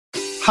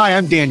Hi,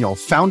 I'm Daniel,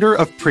 founder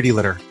of Pretty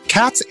Litter.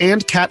 Cats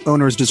and cat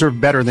owners deserve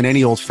better than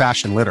any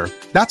old-fashioned litter.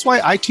 That's why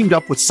I teamed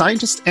up with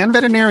scientists and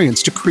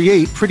veterinarians to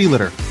create Pretty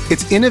Litter.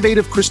 Its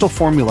innovative crystal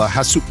formula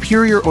has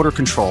superior odor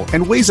control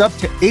and weighs up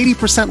to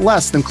 80%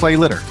 less than clay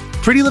litter.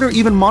 Pretty Litter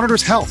even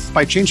monitors health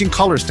by changing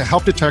colors to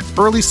help detect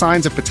early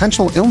signs of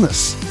potential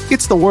illness.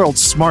 It's the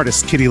world's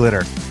smartest kitty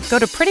litter. Go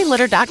to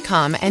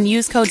prettylitter.com and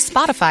use code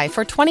SPOTIFY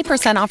for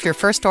 20% off your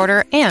first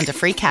order and a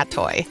free cat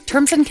toy.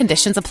 Terms and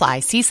conditions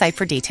apply. See site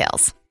for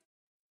details.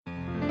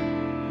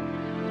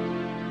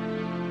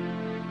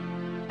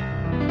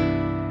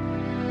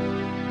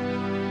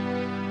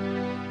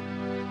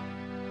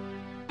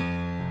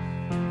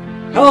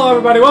 Hello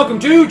everybody, welcome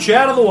to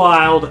Chat of the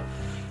Wild.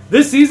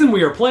 This season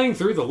we are playing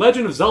through The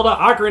Legend of Zelda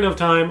Ocarina of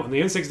Time on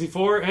the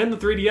N64 and the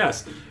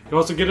 3DS. You can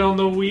also get it on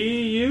the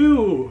Wii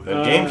U.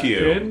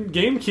 GameCube. And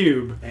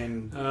GameCube.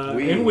 And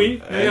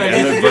Wii.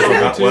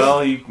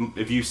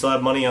 If you still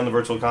have money on the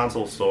Virtual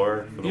Console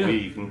store for the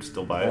Wii, you can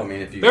still buy it. Well, I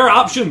mean, if you there are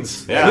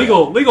options. Yeah.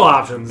 Legal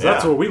options.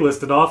 That's what we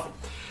listed off.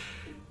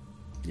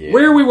 Yeah.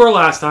 Where we were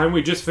last time,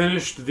 we just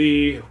finished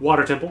the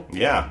Water Temple.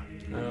 Yeah.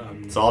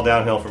 It's all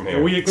downhill from here.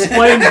 And we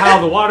explained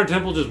how the Water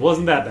Temple just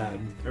wasn't that bad.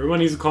 Everyone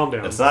needs to calm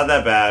down. It's not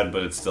that bad,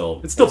 but it's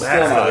still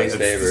bad.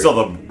 It's still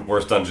the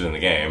worst dungeon in the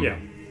game. Yeah.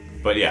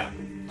 But yeah.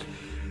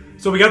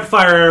 So we got the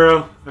fire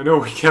arrow. I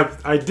know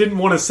I didn't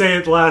want to say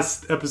it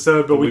last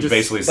episode, but we just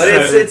basically said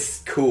it. But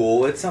it's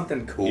cool. It's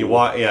something cool.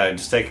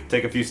 Just take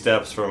a few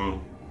steps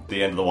from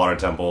the end of the Water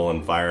Temple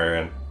and fire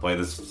and play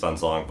this sun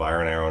song,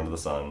 fire an arrow into the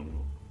sun.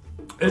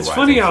 It's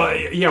funny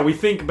how we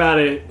think about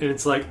it and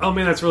it's like, oh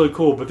man, that's really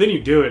cool, but then you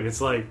do it and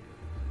it's like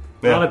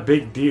not a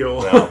big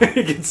deal. No.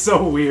 It's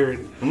so weird.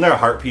 Isn't there a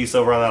heart piece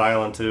over on that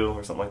island too,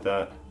 or something like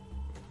that?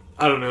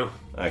 I don't know.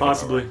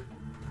 Possibly.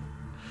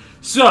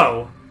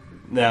 So,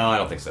 no, I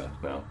don't think so.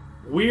 No.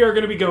 We are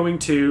going to be going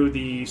to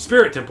the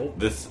Spirit Temple.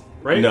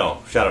 Right?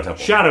 No, Shadow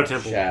Temple. Shadow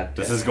Temple.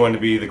 This is going to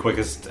be the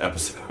quickest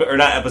episode, or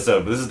not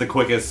episode, but this is the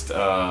quickest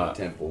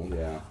temple.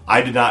 Yeah.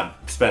 I did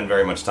not spend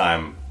very much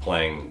time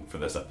playing for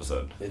this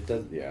episode. It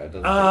does. Yeah, it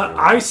doesn't.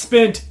 I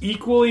spent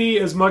equally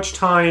as much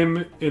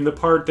time in the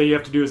part that you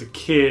have to do as a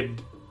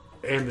kid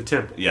and the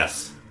temple.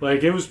 Yes.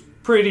 Like it was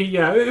pretty.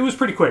 Yeah, it was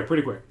pretty quick.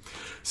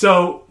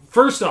 So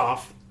first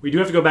off, we do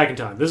have to go back in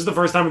time. This is the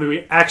first time that we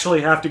actually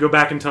have to go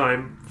back in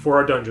time for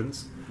our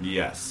dungeons.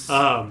 Yes.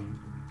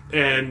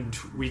 And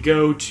we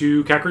go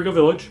to Kakariko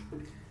Village.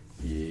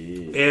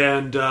 Yeah.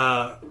 And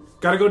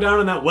got to go down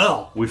in that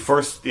well. We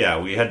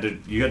had to.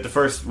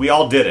 We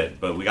all did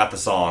it, but we got the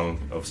Song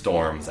of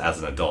Storms as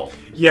an adult.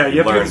 Yeah, you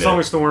have to get the Song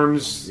of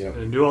Storms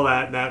and do all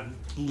that. And that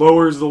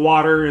lowers the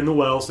water in the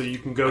well so you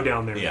can go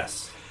down there.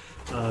 Yes.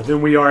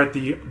 Then we are at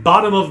the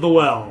bottom of the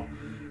well.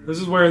 This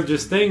is where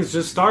things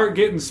just start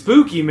getting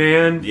spooky,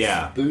 man.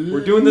 Yeah.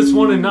 We're doing this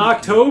one in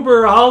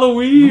October,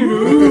 Halloween.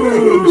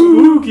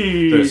 Ooh,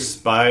 spooky. There's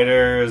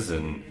spiders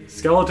and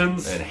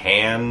skeletons and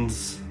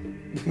hands.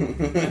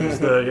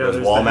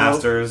 There's wall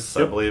masters,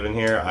 I believe, in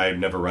here. I've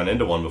never run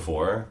into one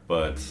before,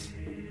 but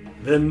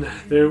then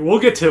we'll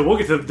get to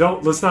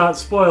let's not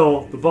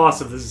spoil the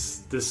boss of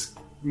this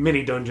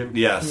mini dungeon.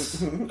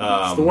 Yes.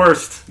 It's the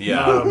worst.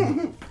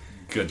 Yeah.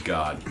 Good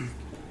God.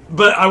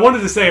 But I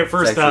wanted to say at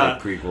first, it's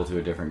actually a prequel to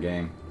a different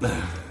game.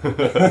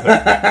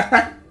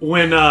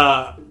 When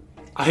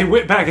I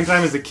went back in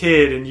time as a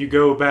kid, and you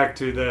go back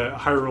to the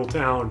Hyrule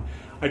town,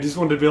 I just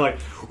wanted to be like,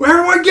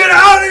 "Everyone, get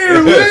out of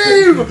here!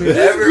 Leave!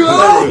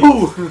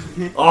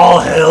 Go!" All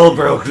hell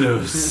broke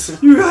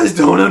loose. You guys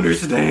don't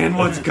understand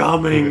what's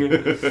coming.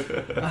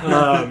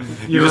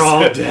 You're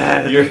all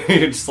dead. You're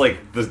just like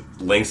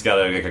Link's got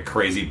a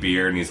crazy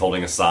beard and he's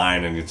holding a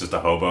sign and he's just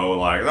a hobo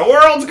like the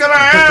world's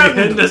gonna end.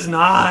 The end is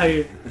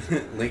nigh.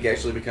 Link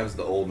actually becomes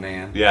the old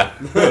man. Yeah.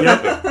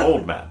 Yep.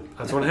 Old man.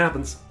 That's what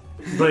happens.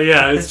 But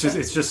yeah, it's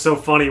just so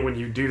funny when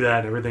you do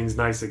that. Everything's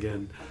nice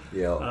again.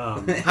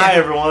 Yeah. Hi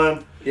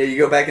everyone. Yeah, you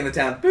go back into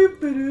town.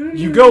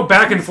 You go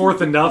back and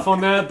forth enough on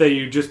that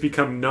you just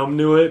become numb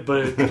to it.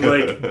 But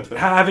like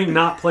having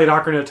not played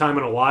Ocarina of Time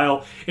in a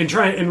while and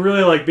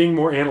really like being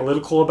more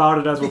analytical about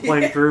it as we're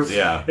playing through.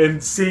 Yeah.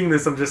 And seeing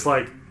this, I'm just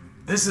like,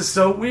 this is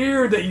so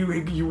weird that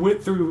you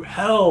went through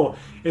hell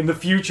in the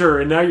future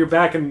and now you're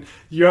back and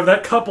you have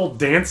that couple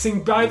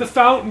dancing by the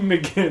fountain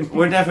again.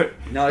 We're never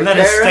let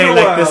us stay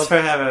like this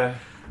forever.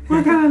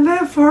 We're gonna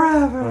live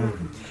forever.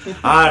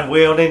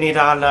 We only need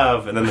our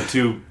love. And then the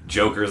two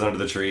jokers under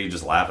the tree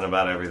just laughing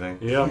about everything.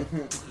 Yeah.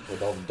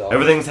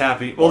 Everything's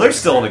happy. Well, they're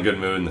still in a good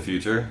mood in the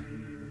future.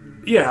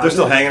 Yeah. They're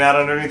still hanging out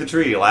underneath the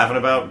tree, laughing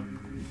about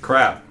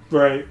crap.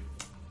 Right.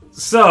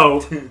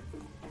 So,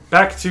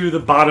 back to the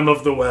bottom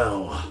of the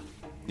well.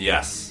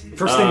 Yes.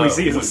 First thing we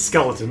see is a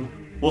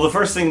skeleton. Well, the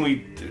first thing we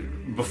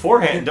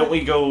beforehand, don't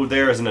we go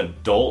there as an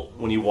adult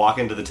when you walk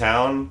into the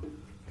town?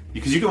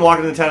 Because you can walk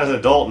into the town as an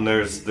adult and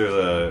there's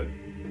a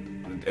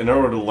in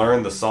order to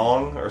learn the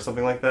song or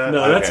something like that?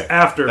 No, that's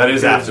after. That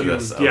is after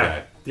this.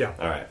 Okay. Yeah.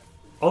 All right.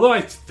 Although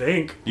I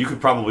think you could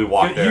probably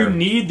walk there. You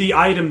need the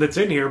item that's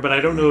in here, but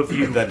I don't know if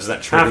you does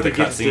that trigger the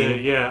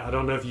cutscene? Yeah, I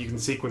don't know if you can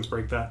sequence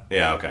break that.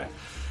 Yeah. Okay.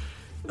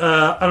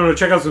 I don't know.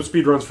 Check out some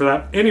speedruns for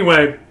that.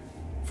 Anyway,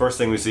 First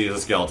thing we see is a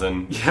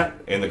skeleton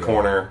in the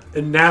corner.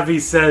 And Navi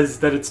says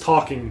that it's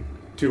talking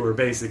to her,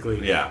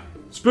 basically. Yeah.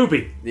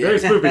 Spoopy. Very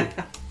spoopy.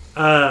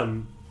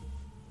 And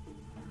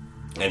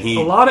he...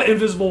 A lot of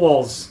invisible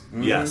walls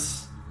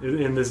Yes.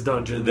 in this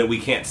dungeon. That we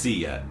can't see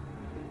yet.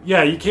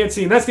 Yeah, you can't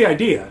see. And that's the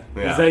idea.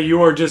 Yeah. Is that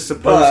you are just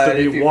supposed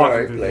to be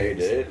walking through played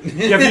things. it.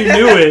 Yeah,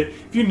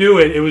 if you knew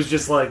it, it was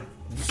just like,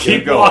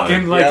 keep going.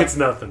 walking like Yep. it's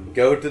nothing.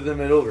 Go to the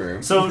middle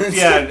room. So,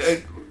 yeah...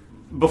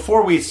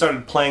 Before we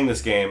started playing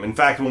this game, in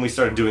fact, when we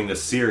started doing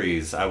this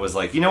series, I was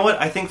like, you know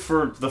what? I think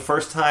for the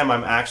first time,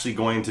 I'm actually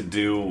going to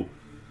do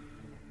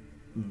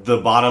the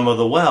bottom of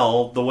the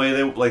well the way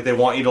they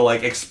want you to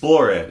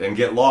explore it and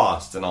get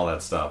lost and all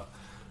that stuff.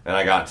 And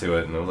I got to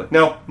it, and I was like,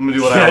 no, I'm gonna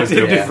do what I always it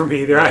do. did for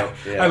me there.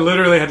 Yeah. I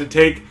literally had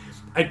to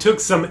I took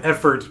some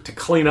effort to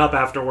clean up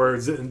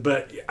afterwards,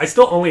 but I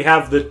still only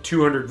have the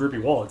 200 rupee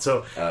wallet,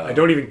 so I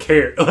don't even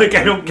care. I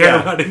don't care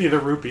about any of the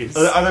rupees.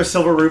 Are there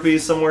silver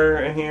rupees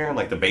somewhere in here,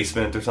 like the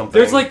basement or something?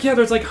 There's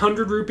there's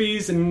 100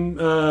 rupees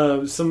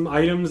and some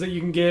items that you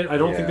can get. I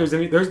don't think there's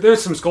any.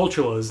 There's some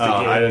Skulltulas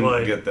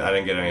to get. I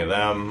didn't get any of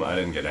them. I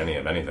didn't get any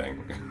of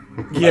anything.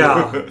 Yeah,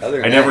 Other than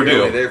I that, never you're do.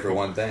 only there for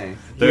one thing.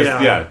 There's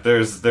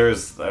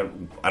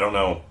I don't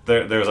know.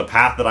 There's a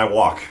path that I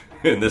walk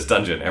in this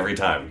dungeon every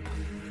time.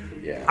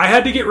 Yeah. I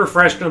had to get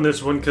refreshed on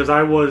this one because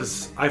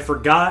I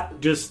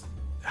forgot just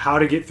how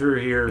to get through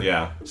here.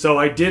 Yeah. So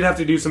I did have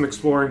to do some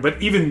exploring,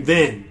 but even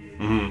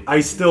then,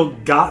 I still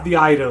got the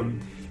item,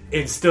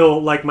 and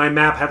still my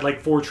map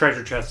had 4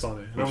 treasure chests on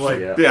it, and I'm like,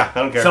 Yeah, I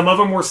don't care. some of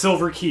them were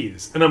silver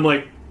keys, and I'm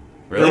like,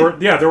 Really?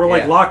 there were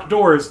Yeah. locked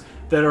doors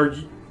that are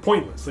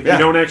pointless. You Yeah,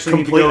 don't actually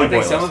need to go. completely I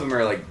think pointless. some of them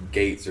are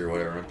gates or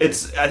whatever.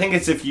 I think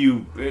it's if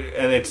you,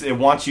 and it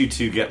wants you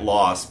to get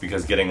lost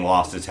because getting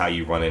lost is how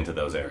you run into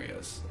those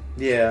areas.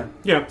 Yeah.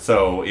 Yeah.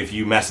 So if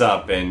you mess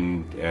up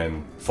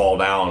and fall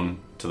down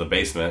to the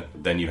basement,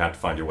 then you have to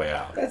find your way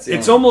out. That's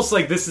It's only- almost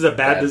like this is a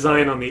bad Bad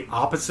design part. on the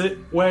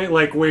opposite way,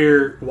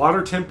 where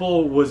Water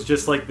Temple was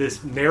just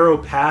this narrow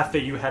path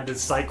that you had to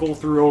cycle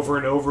through over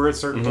and over at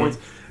certain points.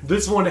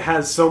 This one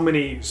has so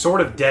many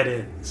sort of dead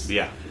ends.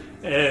 Yeah.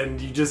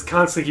 And you just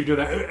constantly keep doing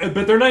that.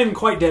 But they're not even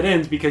quite dead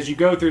ends because you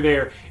go through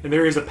there and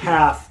there is a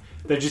path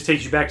that just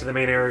takes you back to the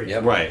main area.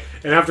 Yep. Right.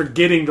 And after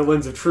getting the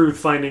Lens of Truth,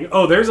 finding,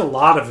 there's a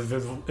lot of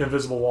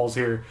invisible walls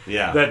here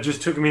that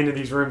just took me into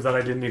these rooms that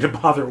I didn't need to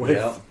bother with.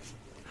 Yep.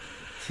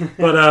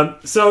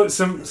 But so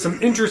some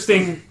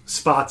interesting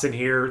spots in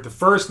here. The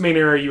first main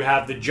area, you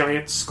have the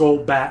giant skull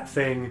bat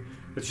thing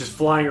that's just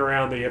flying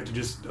around that you have to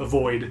just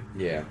avoid.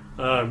 Yeah.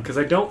 Because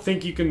I don't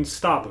think you can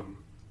stop him.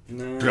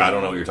 I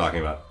don't know what you're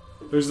talking about.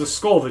 There's the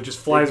skull that just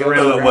flies It goes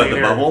around. around What, main the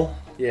area. bubble?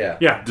 Yeah.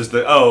 Yeah. Just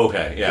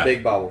okay, yeah. The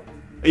big bubble.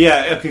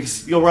 Yeah,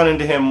 because you'll run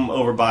into him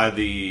over by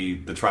the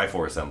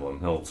Triforce emblem.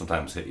 He'll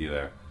sometimes hit you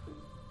there.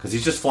 Because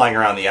he's just flying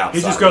around the outside.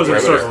 He just goes in a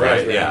circle,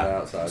 right? right? Yeah. Around the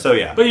outside. So,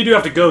 yeah. But you do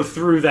have to go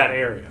through that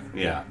area.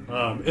 Yeah.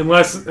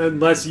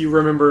 Unless you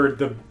remember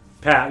the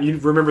path. You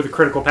remember the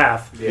critical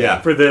path Yeah.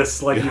 for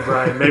this, like you,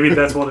 Brian. Maybe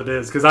that's what it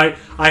is. Because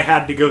I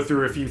had to go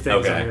through a few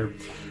things Okay. in here.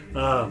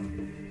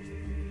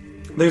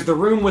 There's the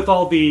room with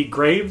all the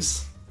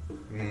graves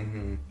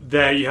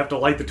that you have to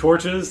light the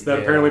torches that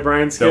apparently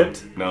Brian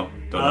skipped. No,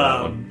 don't know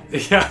that one.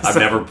 Yeah,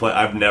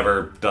 I've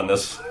never done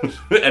this,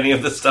 any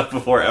of this stuff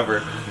before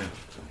ever.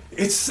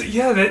 It's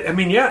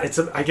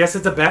I guess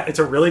it's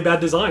a really bad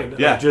design.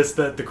 Yeah. Just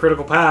that the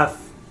critical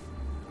path.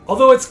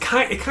 Although it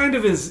kind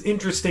of is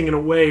interesting in a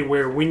way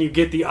where when you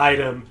get the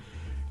item,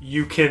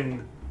 you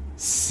can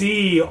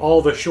see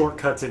all the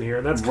shortcuts in here,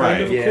 and that's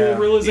kind of a cool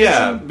realization.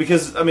 Yeah,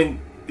 because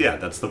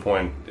that's the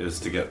point, is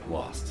to get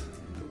lost.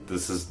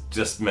 This is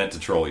just meant to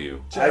troll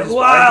you. I just-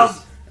 Wild!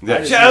 Yeah, I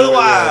just Shadow of knew the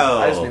where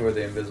I just Wild! knew where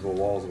the invisible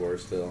walls were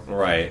still.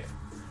 Right.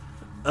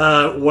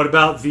 What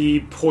about the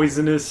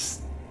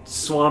poisonous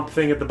swamp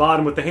thing at the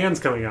bottom with the hands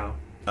coming out?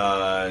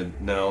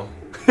 No.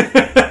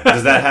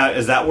 Is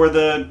that where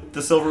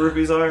the silver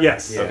rupees are?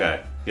 Yes. Yeah.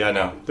 Okay. Yeah,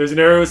 no. There's an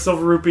area with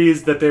silver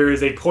rupees that there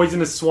is a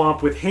poisonous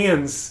swamp with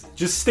hands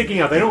just sticking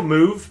out. They don't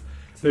move.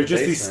 They're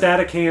just these basement.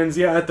 static hands.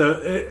 Yeah,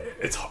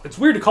 it's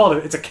weird to call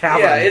it. It's a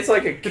cavern. Yeah, it's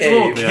like a cave. It's a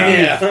little cave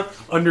Yeah.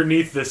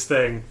 underneath this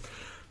thing.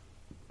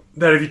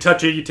 That if you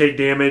touch it, you take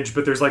damage.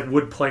 But there's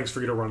wood planks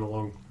for you to run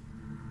along.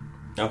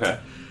 Okay.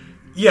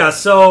 Yeah,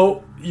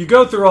 so you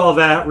go through all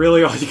that.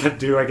 Really, all you got to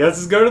do, I guess,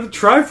 is go to the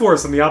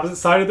Triforce on the opposite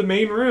side of the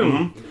main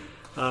room.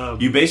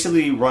 You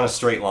basically run a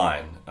straight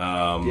line.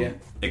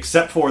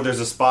 Except for there's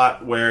a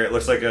spot where it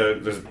looks like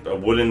there's a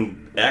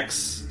wooden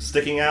X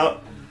sticking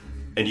out,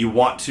 and you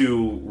want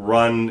to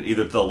run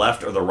either to the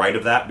left or the right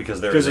of that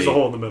because there's a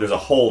hole in the middle. There's a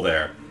hole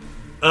there.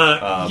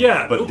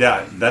 Yeah, But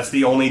yeah, that's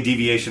the only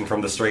deviation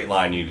from the straight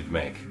line you need to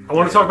make. I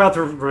want to talk about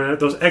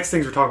those X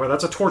things we're talking about.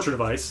 That's a torture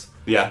device.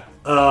 Yeah.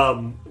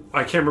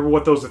 I can't remember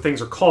what those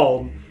things are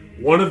called.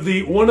 One of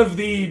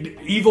the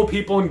evil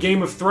people in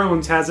Game of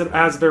Thrones has it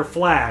as their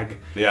flag.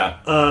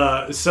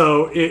 Yeah.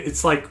 So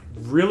it's like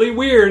really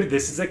weird.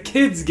 This is a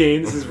kids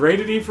game. This is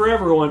rated E for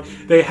everyone.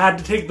 They had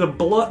to take the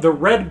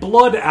red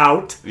blood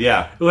out.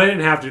 Yeah. Well, they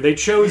didn't have to. They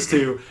chose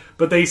to,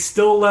 but they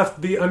still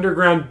left the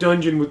underground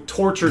dungeon with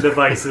torture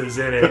devices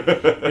in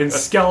it and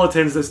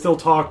skeletons that still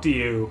talk to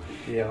you.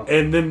 Yeah.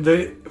 And then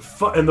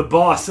the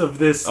boss of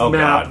this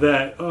map God.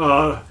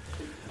 that.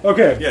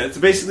 Okay. Yeah, it's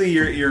basically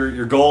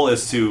your goal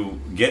is to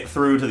get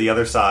through to the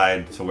other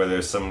side to where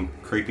there's some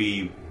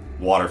creepy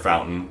water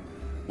fountain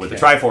with the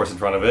Triforce in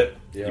front of it.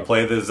 Yep. You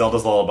play the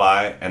Zelda's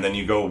Lullaby, and then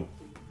you go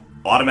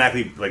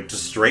automatically, like,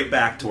 just straight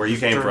back to where you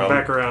came from.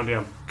 Back around,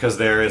 yeah. Because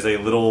there is a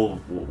little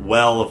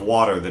well of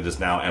water that is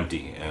now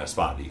empty in a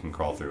spot that you can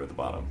crawl through at the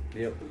bottom.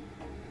 Yep.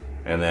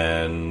 And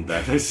then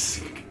that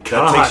takes you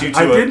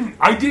to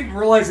I didn't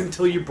realize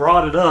until you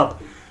brought it up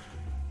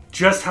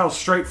just how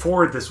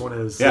straightforward this one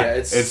is. Yeah,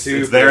 it's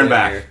there and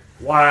back.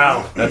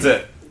 Wow. That's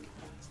it.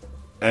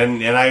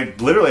 And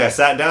I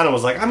sat down and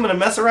was like, I'm going to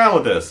mess around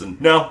with this. And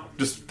no,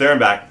 just there and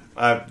back.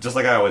 Just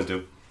like I always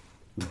do.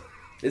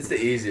 It's the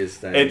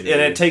easiest thing. And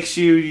it takes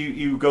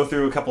you go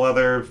through a couple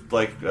other,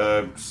 like,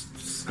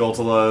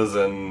 Skulltulas,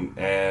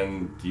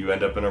 and you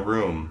end up in a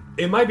room.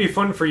 It might be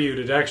fun for you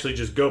to actually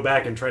just go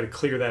back and try to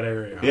clear that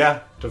area. Yeah.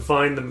 To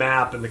find the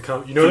map and the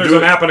compass. You know there's a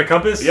map and a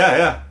compass?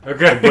 Yeah.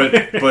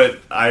 Okay. But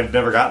I've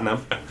never gotten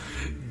them.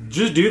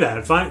 Just do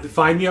that.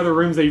 Find the other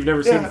rooms that you've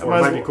never seen before.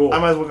 It might be cool. I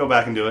might as well go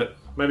back and do it.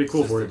 Might be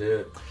cool Just for to you. do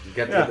it. You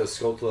got to get those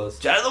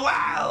Skulltulas. Out of the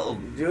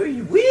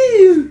wild!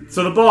 Woo!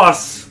 So the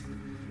boss,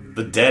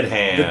 The Dead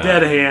Hand.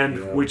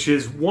 yeah. Which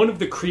is one of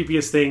the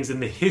creepiest things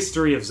in the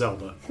history of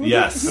Zelda.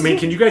 Yes. I mean,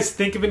 can you guys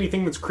think of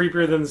anything that's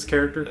creepier than this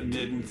character?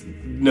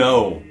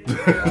 No.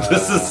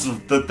 This is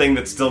the thing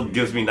that still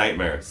gives me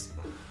nightmares.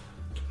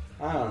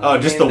 I don't know. Oh,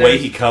 just the way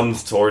he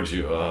comes towards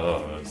you.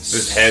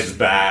 His head's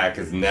back,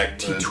 his neck.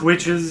 He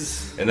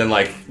twitches. And then,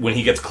 like, when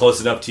he gets close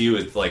enough to you,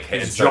 it's like head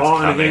His starts jaw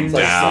coming unhinged.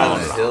 Like down.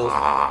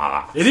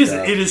 Silent Hill.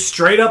 It is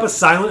straight up a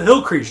Silent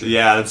Hill creature.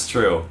 Yeah, that's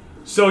true.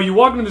 So you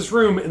walk into this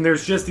room and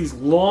there's just these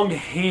long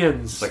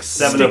hands Like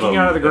 7 sticking of them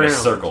out of the in ground. a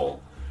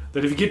circle.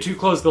 That if you get too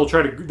close,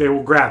 they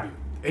will grab you,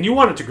 and you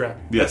want it to grab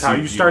you. Yes, That's how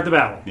you start the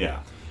battle. Yeah.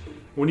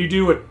 When you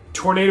do, a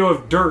tornado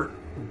of dirt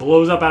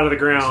blows up out of the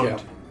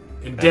ground,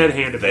 and Dead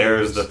Hand appears.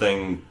 There's the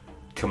thing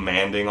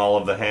commanding all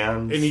of the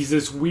hands. And he's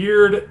this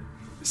weird,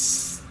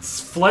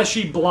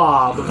 fleshy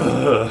blob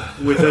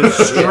with a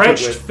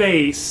stretched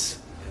face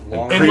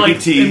Long, and like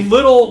teeth. and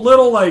little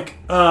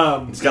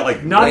He's got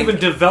like not Link. even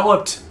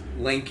developed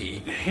lanky.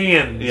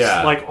 hands,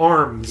 Yeah. like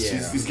arms.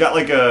 Yeah. He's got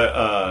like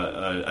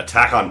a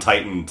Attack on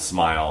Titan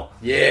smile.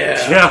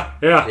 Yeah.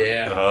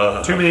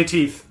 Yeah. Too many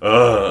teeth.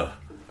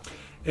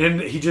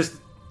 And he just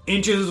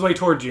inches his way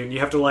towards you, and you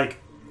have to like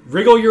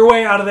wriggle your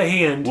way out of the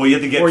hand. Well, you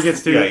have to get before he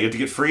gets to you have to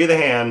get free of the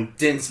hand,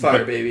 Din's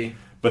fire, baby.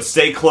 but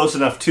stay close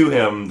enough to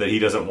him that he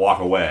doesn't walk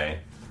away.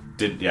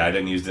 I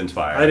didn't use Din's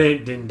fire. I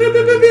didn't do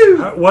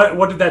it.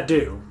 What did that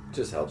do?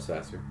 Just helps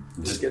faster.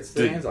 Just gets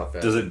the hands off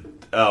faster. Does it?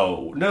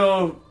 Oh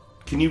no!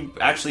 Can you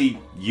actually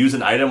use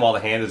an item while the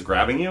hand is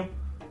grabbing you?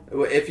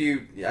 Well, if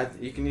you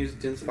can use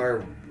Din's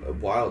fire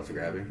while it's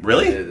grabbing.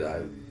 Really?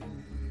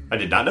 I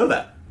did not know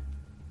that.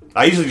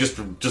 I usually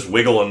just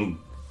wiggle and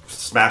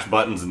smash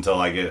buttons until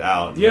I get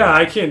out. Yeah,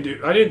 I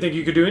didn't think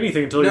you could do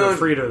anything until you No. were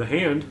free to the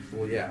hand.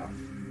 Well, yeah.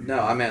 No,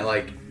 I meant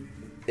like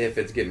if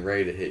it's getting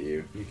ready to hit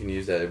you, you can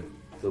use that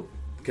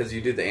because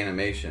you do the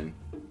animation.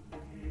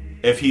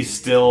 If he's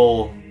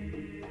still,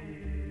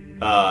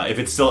 if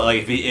it's still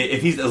like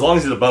if he's as long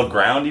as he's above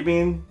ground, you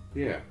mean?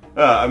 Yeah.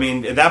 I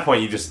mean, at that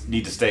point, you just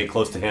need to stay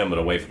close to him but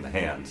away from the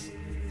hands.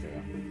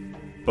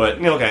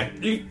 But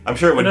okay, I'm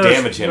sure it would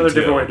damage him Another too.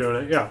 different way of doing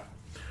it. Yeah.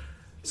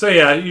 So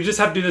yeah, you just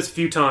have to do this a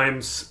few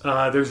times.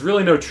 There's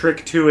really no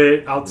trick to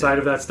it outside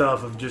of that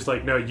stuff of just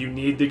like, no, you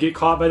need to get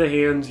caught by the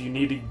hands. You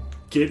need to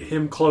get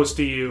him close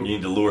to you. You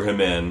need to lure him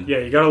in. Yeah,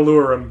 you got to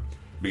lure him.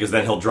 Because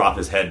then he'll drop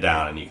his head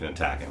down and you can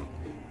attack him.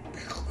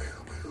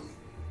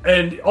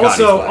 And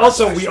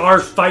also, he's we are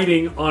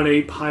fighting on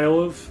a pile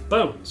of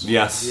bones.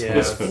 Yes. Yeah.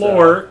 This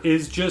floor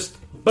is just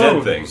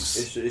bones. Dead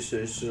things.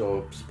 It's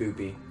so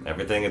spoopy.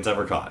 Everything it's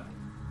ever caught.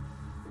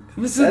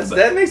 And this is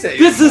That makes it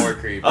this even is more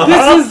creepy.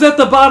 this is at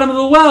the bottom of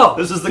the well.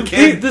 This is the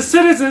kid. The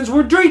citizens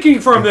were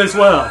drinking from this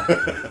well.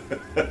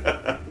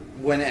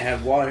 When it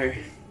had water.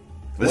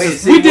 This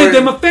is, We did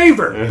them a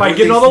favor by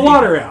getting all the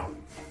water out.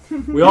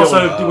 We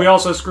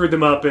also screwed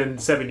them up in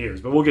 7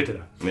 years, but we'll get to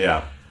that.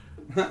 yeah.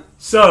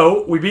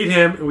 So we beat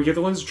him, and we get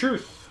the Lens of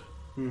Truth,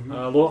 a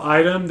little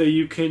item that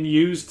you can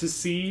use to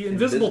see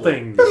invisible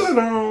things. It's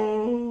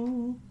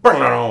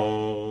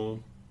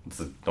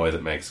the noise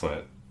it makes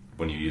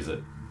when you use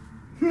it.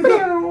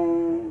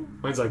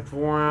 Mine's like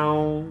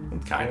wow,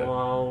 Kind of.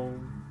 wow.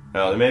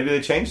 Oh, maybe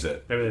they changed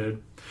it. Maybe they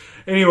did.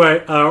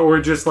 Anyway,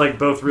 we're just like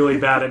both really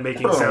bad at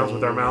making sounds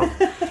with our mouth.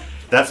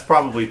 That's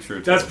probably true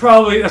too. That's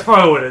probably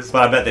what it is.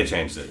 But I bet they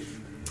changed it.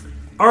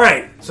 All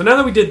right, so now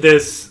that we did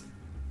this,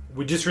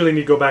 we just really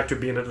need to go back to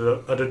being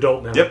an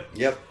adult now. Yep.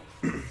 Yep.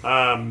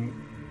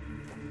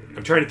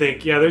 I'm trying to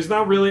think. Yeah, there's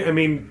not really. I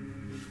mean,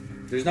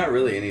 there's not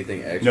really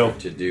anything extra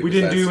to do. We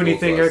didn't do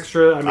anything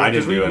extra. I mean,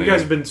 because you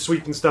guys have been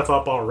sweeping stuff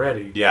up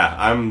already. Yeah,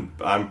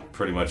 I'm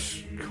pretty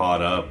much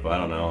caught up. I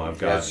don't know. I've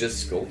got. Yeah, it's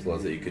just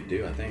Skulltula's that you could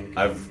do. I think.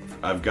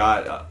 I've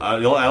got. I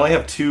only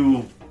have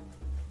 2,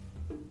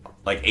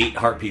 like 8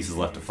 heart pieces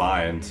left to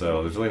find,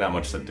 so there's really not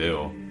much to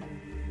do.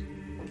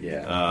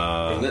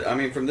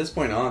 Yeah. From this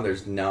point on,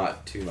 there's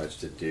not too much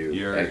to do.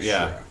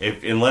 Extra. Yeah.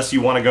 Unless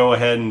you want to go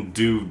ahead and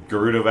do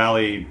Gerudo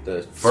Valley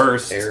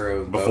first,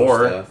 arrow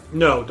before. Stuff.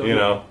 No,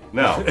 don't.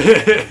 No.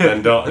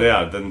 Then don't.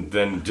 Yeah.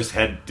 Then just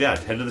head to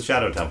the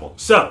Shadow Temple.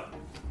 So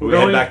we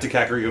head back to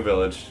Kakariko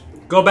Village.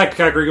 Go back to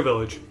Kakariko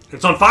Village.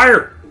 It's on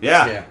fire.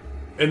 Yeah.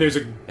 And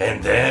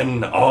And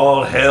then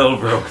all hell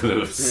broke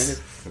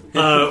loose.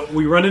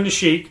 We run into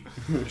Sheik.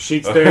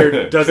 Sheik's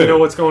there, doesn't know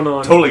what's going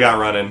on. Totally got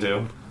run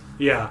into.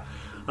 Yeah.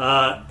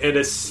 And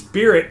a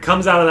spirit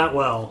comes out of that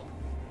well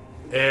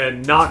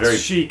and knocks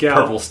Sheik out.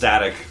 Purple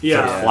static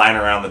flying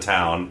around the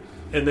town.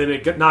 And then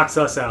it knocks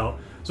us out.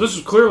 So this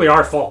was clearly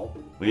our fault.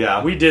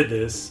 Yeah. We did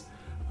this.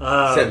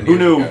 Who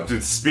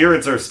knew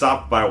spirits are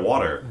stopped by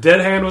water? Dead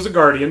Hand was a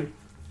guardian,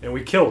 and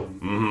we killed him.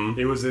 Mm-hmm.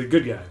 He was a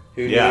good guy.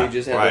 Who knew you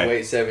just had to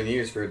wait 7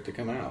 years for it to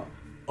come out?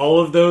 All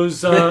of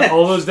those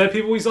dead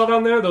people we saw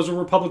down there, those were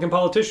Republican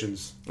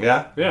politicians.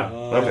 Yeah? Yeah.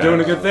 They're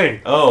doing a good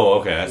thing. Oh,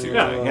 okay. I see what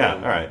you're saying. Yeah,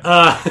 all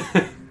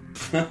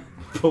right.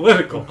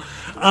 Political.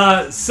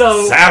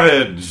 So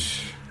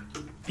Savage!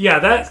 Yeah,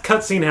 that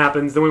cutscene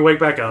happens, then we wake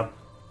back up,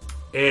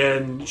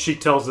 and she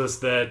tells us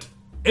that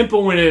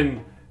Impa went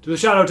in to the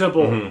Shadow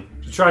Temple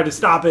to try to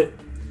stop it,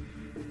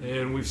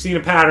 and we've seen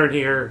a pattern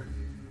here.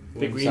 I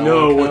think we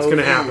know what's going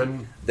to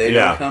happen. They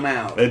don't come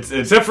out.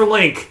 Except for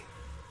Link.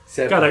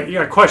 You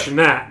gotta question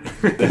that.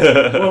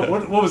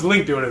 what was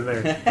Link doing in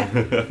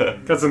there?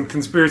 Got some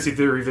conspiracy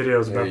theory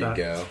videos about that.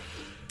 There you go.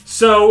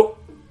 So,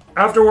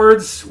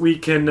 afterwards, we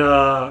can...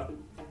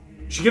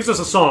 she gives us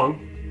a song.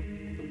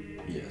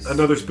 Yes.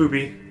 Another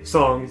spoopy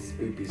song.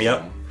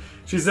 Yep.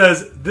 She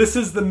says, "This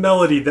is the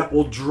melody that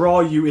will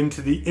draw you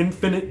into the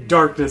infinite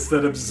darkness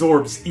that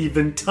absorbs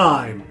even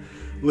time.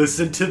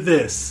 Listen to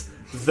this.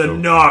 The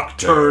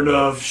Nocturne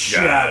of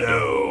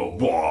Shadow."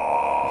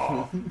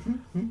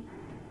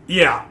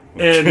 Yeah.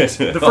 And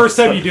the first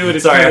time you do it,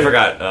 it's sorry, I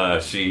forgot.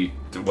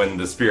 When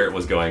the spirit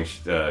was going,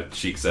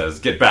 Sheik says,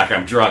 "Get back,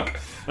 I'm drunk."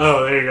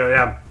 Oh, there you go.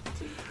 Yeah.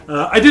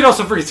 I did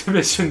also forget to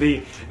mention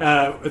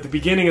at the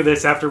beginning of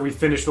this, after we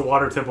finish the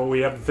water temple,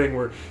 we have the thing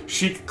where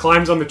Sheik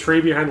climbs on the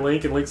tree behind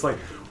Link, and Link's like,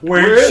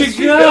 "Where'd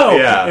she go?"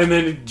 Yeah. And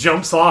then it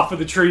jumps off of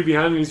the tree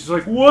behind him, and he's just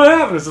like, "What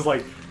happened?" It's just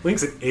like,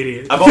 Link's an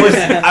idiot.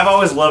 I've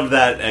always loved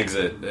that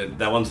exit.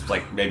 That one's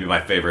like maybe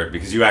my favorite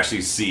because you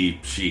actually see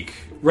Sheik.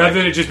 Rather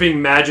than it just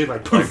being magic,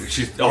 like poof.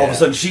 She's all of a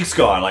sudden Sheik's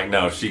gone. Like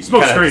no, Sheik.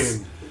 Smoke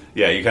screen.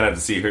 Yeah, you kind of have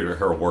to see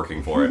her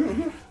working for it.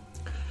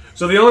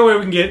 So the only way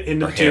we can get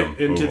into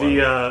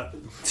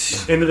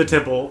the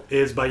temple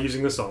is by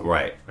using the song.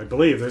 Right. I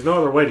believe there's no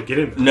other way to get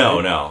in there.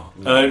 No.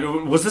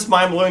 Was this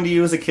mind blowing to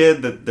you as a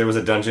kid that there was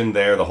a dungeon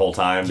there the whole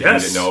time that you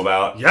didn't know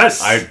about?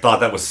 Yes. I thought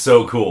that was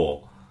so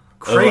cool.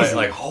 Crazy.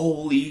 Like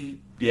holy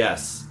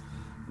yes.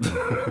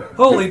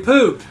 Holy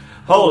poop.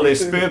 Holy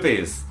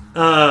spoopies.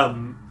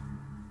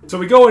 So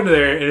we go into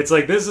there, and it's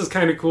like, this is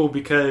kind of cool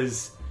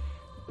because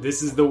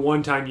this is the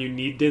one time you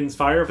need Din's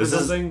Fire for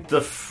something. This is the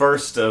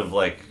first of,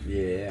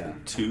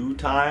 2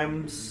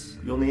 times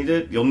you'll need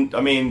it. You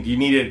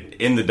need it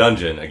in the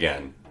dungeon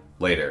again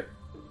later.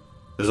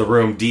 There's a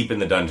room deep in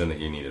the dungeon that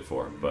you need it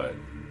for, but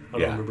I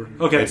don't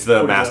remember. Okay. It's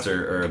the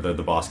master, or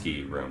the boss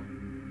key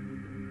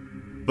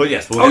room. But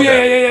yes, we'll get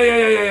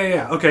there.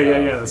 Yeah. Okay,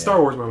 the Star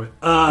Wars moment.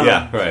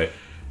 Yeah, right.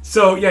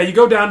 So, you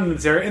go down in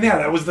this area, and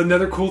that was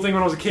another cool thing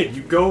when I was a kid.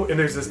 You go, and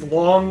there's this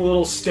long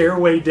little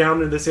stairway down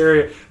into this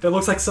area that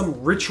looks like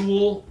some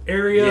ritual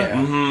area. Yeah.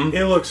 Mm-hmm.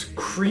 It looks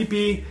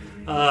creepy.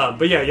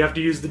 But you have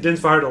to use the Din's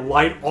Fire to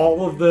light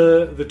all of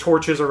the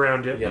torches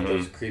around it. You have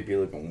those creepy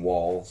looking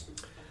walls.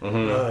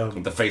 Mm-hmm.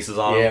 With the faces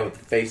on them. Yeah, with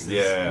the faces.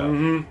 Yeah.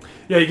 Mm-hmm.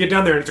 Yeah, you get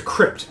down there, and it's a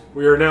crypt.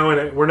 We're now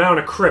in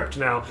a crypt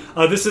now.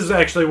 This is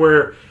actually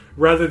where...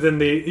 Rather than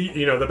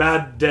the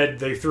bad dead,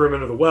 they threw him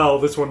into the well.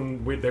 This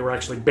one, they were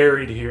actually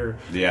buried here.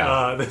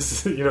 Yeah.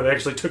 They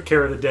actually took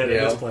care of the dead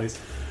in this place.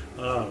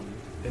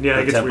 It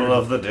gets Temple weird.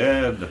 of the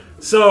Dead.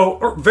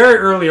 So very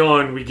early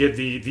on, we get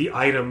the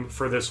item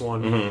for this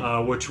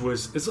one, which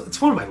was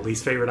it's one of my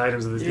least favorite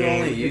items of this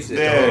game. Only use it.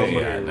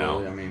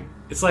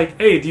 It's like,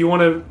 hey, do you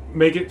want to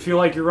make it feel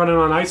like you're running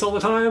on ice all the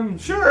time?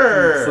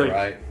 Sure. It's like,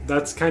 right.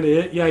 That's kind of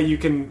it. Yeah, you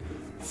can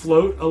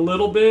float a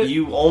little bit.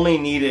 You only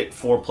need it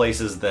for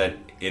places that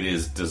it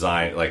is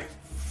designed, like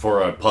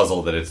for a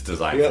puzzle that it's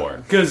designed for.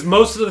 Because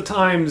most of the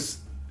times,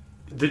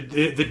 the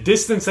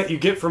distance that you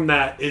get from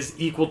that is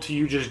equal to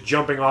you just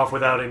jumping off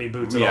without any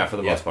boots at all. Yeah, for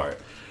the most part.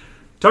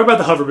 Talk about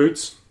the hover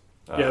boots.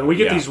 We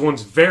get these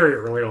ones very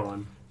early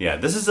on. Yeah,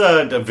 this is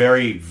a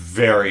very,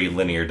 very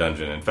linear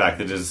dungeon. In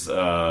fact, it is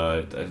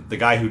the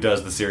guy who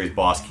does the series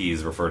Boss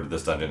Keys referred to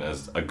this dungeon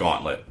as a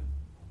gauntlet.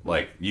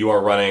 Like, you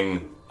are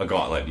running a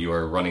gauntlet. You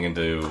are running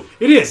into...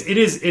 It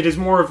is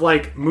more of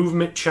like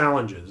movement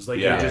challenges. Like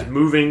Yeah. you're just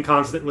moving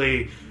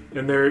constantly,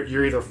 and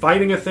you're either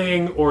fighting a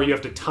thing or you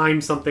have to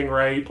time something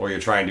right. Or you're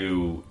trying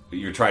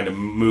to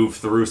move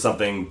through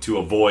something to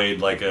avoid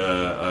like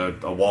a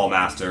wall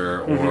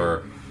master,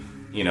 or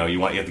you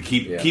have to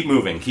keep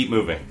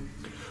moving.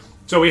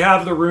 So we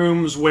have the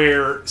rooms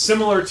where,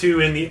 similar to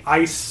in the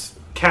ice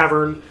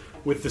cavern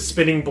with the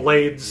spinning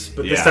blades,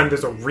 but this Yeah. time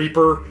there's a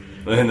reaper.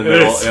 In the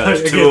middle,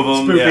 there's two of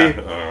them. Spoopy.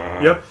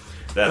 Yeah. Yep.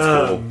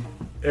 That's cool.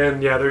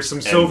 And yeah, there's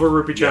some silver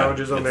rupee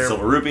challenges on and there.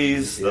 Silver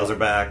rupees, those are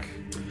back.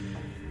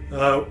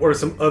 Or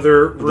some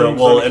other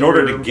rooms. In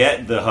order to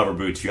get the hover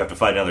boots, you have to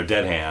fight another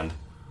dead hand.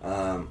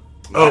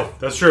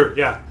 That's true.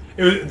 Yeah,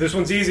 this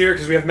one's easier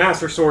because we have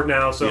Master Sword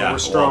now, so we're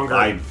stronger.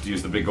 Well, I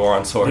use the big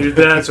Goron sword. You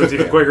did that, so it's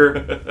even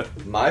quicker.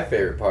 My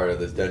favorite part of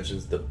this dungeon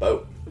is the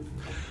boat.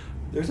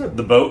 There's the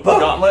boat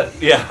gauntlet.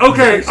 Yeah.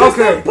 Okay.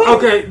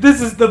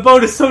 The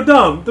boat is so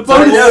dumb. The boat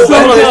Sorry, is no,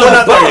 so we're dumb.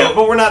 not there yet.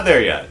 But we're not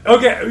there yet.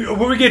 Okay,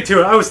 when we get to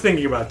it, I was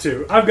thinking about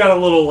too. I've got a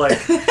little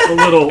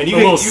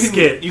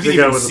skit. You to can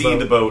go even with see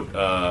the boat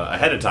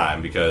ahead of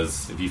time,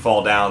 because if you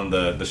fall down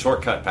the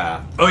shortcut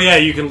path, Oh yeah,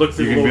 you can look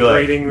through you the can be little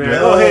like, grating there.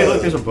 oh hey,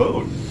 look, there's a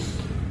boat.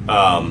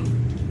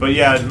 But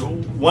yeah,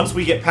 once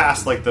we get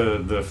past like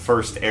the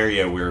first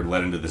area, we're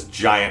led into this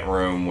giant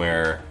room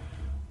where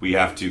we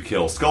have to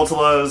kill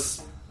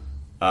Skulltulas,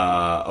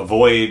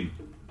 avoid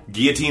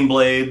guillotine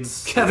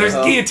blades. Yeah, there's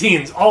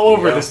guillotines all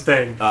over this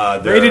thing.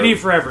 Rated E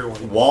for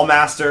everyone. Wall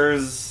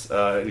masters,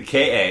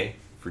 KA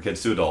for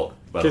kids to adult.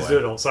 By Kids the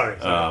way. to adult. Sorry.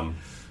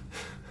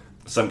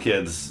 Some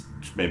kids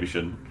maybe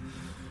shouldn't.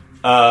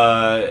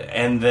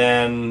 And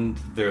then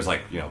there's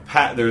like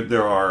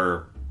there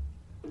are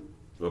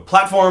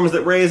platforms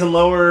that raise and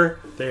lower.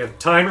 They have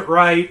time it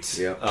right.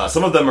 Yep.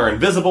 Some of them are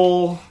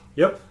invisible.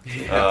 Yep.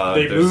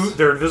 They move.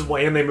 They're invisible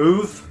and they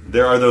move.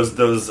 There are those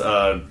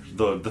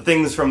the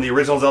things from the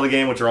original Zelda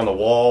game which are on the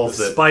walls.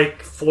 The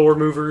spike floor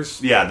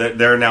movers. Yeah,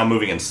 they're now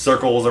moving in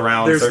circles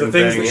around. There's certain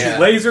the things that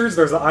shoot lasers.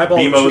 There's the eyeball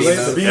that Beamos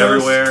shoots lasers.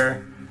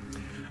 everywhere.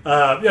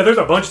 There's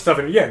a bunch of stuff.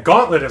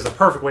 Gauntlet is a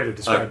perfect way to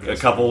describe A this.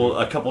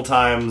 couple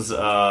times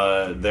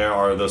there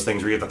are those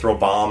things where you have to throw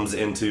bombs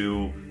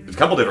into. There's a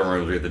couple different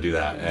rooms where you have to do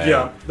that.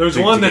 And there's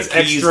to one get that's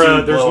keys extra.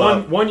 to There's blow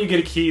up. one you get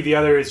a key. The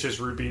other is just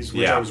rupees,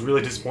 which I was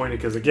really disappointed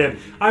because again,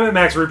 I'm at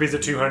max rupees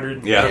at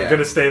 200. Yeah. I'm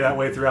gonna stay that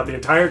way throughout the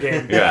entire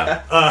game.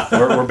 Yeah,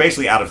 we're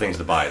basically out of things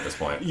to buy at this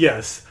point.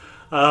 Yes.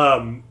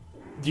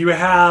 You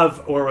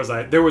have, or was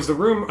I? There was the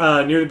room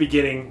near the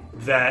beginning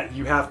that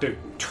you have to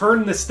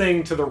turn this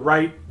thing to the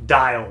right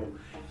dial.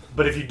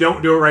 But if you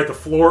don't do it right, the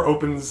floor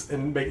opens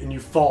and you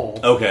fall.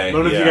 Okay, I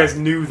don't know if you guys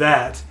knew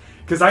that.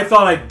 Because I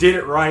thought I did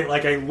it right.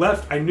 Like I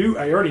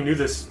already knew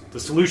the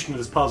solution to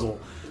this puzzle.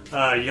 You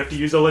have to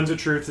use a lens of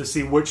truth to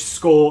see which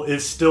skull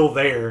is still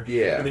there.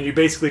 Yeah. And then you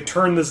basically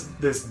turn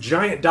this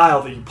giant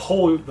dial that you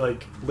pull,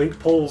 like Link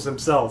pulls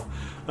himself,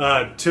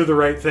 to the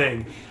right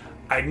thing.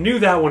 I knew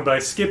that one, but I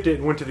skipped it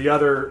and went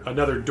to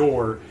another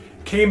door.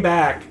 Came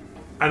back,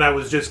 and I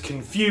was just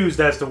confused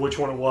as to which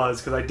one it was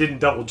because I didn't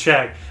double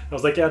check. I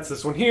was like, yeah, it's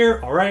this one here.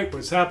 All right,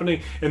 what's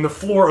happening? And the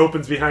floor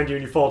opens behind you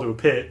and you fall to a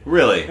pit.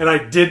 Really? And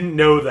I didn't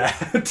know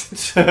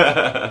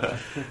that.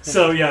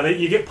 So yeah,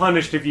 you get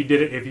punished if you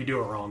do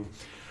it wrong.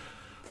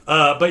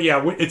 But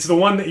yeah, it's the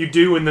one that you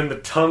do, and then the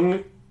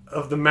tongue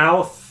of the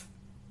mouth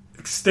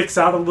sticks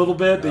out a little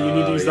bit. That you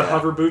need to use the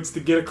hover boots to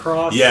get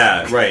across.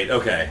 Yeah, right.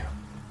 Okay.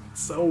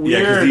 So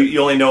weird. Yeah, because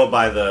you only know it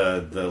by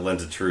the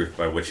lens of truth,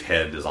 by which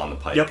head is on the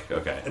pike. Yep.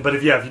 Okay. But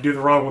if you do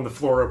the wrong one, the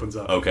floor opens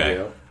up.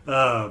 Okay.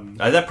 Yeah.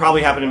 That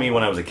probably happened to me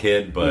when I was a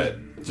kid, but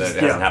that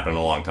hasn't happened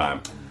in a long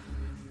time.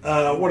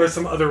 What are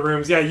some other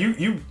rooms? Yeah,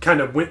 you kind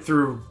of went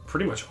through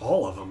pretty much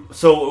all of them.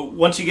 So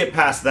once you get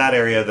past that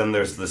area, then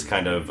there's this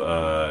kind of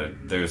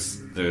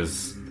there's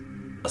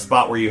a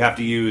spot where you have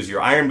to use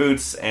your iron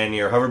boots and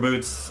your hover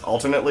boots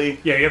alternately.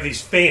 Yeah, you have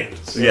these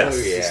fans. Yes. Oh,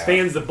 yeah. These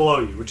fans that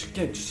blow you, which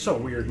again, just so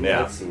weird.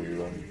 Yeah. That's a weird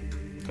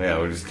one. Yeah,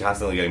 we're just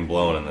constantly getting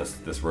blown in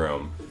this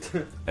room,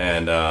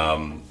 and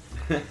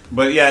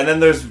but yeah, and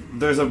then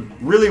there's a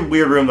really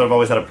weird room that I've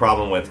always had a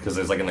problem with because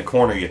there's like in the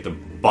corner you have to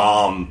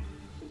bomb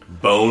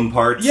bone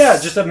parts. Yeah,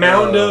 just a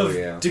mound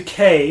of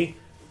decay.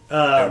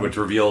 Which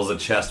reveals a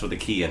chest with a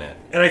key in it.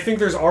 And I think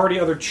there's already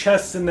other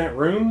chests in that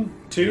room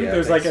too. Yeah,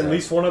 There's I like think at so.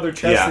 least one other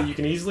chest that you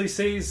can easily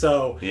see.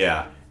 So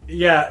Yeah.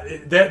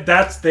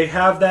 that's they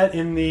have that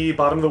in the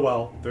bottom of the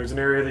well. There's an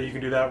area that you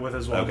can do that with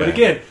as well. Okay. But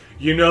again,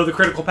 you know the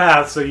critical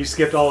path, so you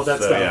skipped all of that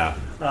So stuff.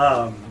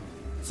 yeah.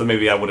 So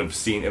maybe I would have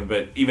seen it,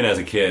 but even as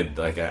a kid,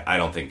 like I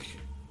don't think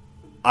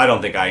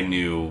I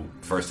knew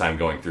first time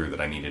going through that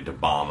I needed to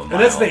bomb a mile.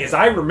 And that's the thing is,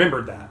 I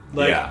remembered that.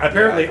 Like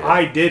apparently,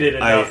 I did it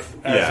enough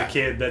as a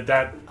kid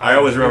that I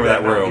always remember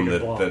that now room you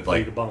could that like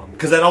you could bomb.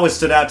 because that always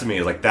stood out to me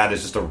as like that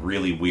is just a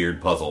really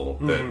weird puzzle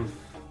that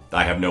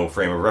I have no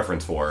frame of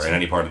reference for in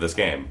any part of this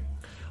game.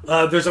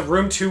 There's a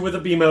room 2 with a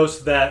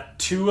BMOS that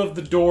 2 of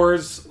the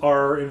doors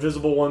are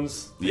invisible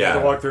ones that you have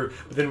to walk through,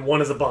 but then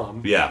one is a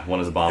bomb. Yeah, one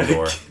is a bomb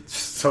door. It's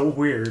so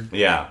weird.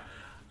 Yeah.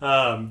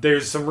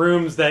 There's some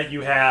rooms that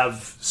you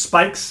have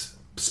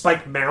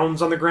spike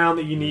mounds on the ground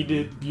that you need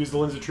to use the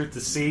lens of truth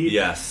to see.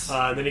 Yes.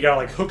 And then you got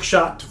like hook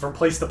shot from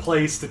place to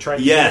place to try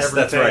to get everything.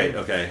 Yes, that's right.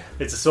 Okay.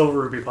 It's a silver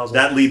rupee puzzle.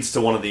 That leads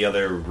to one of the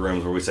other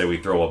rooms where we say we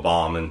throw a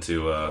bomb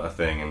into a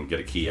thing and get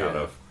a key out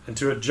of.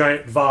 Into a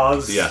giant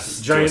vase. Yes.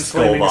 Giant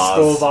flaming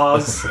skull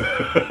vase.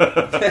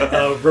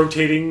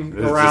 Rotating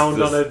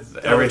around on a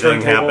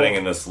everything happening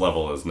in this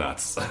level is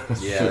nuts.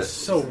 Yeah. It's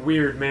so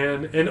weird,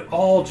 man. And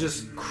all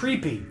just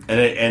creepy.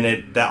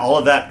 And all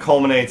of that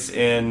culminates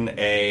in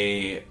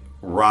a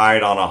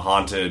ride on a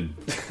haunted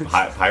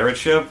pirate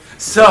ship.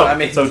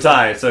 So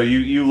Ty, so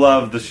you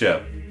love the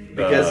ship.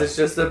 Because it's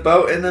just a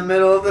boat in the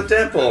middle of the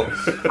temple.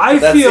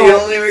 That's the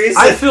only reason.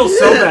 I feel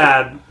so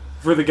bad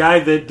for the guy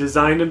that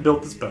designed and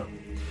built this boat.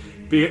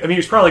 I mean, he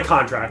was probably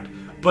contract,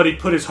 but he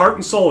put his heart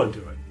and soul into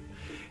it.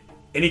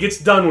 And he gets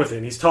done with it.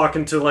 And he's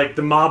talking to like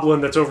the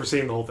moblin that's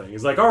overseeing the whole thing.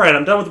 He's like, all right,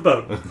 I'm done with the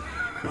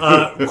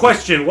boat.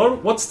 Question,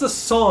 what's the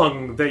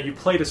song that you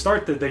play to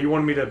start that you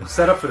wanted me to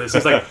set up for this?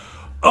 He's like,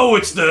 oh,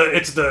 it's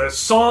the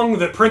song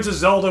that Princess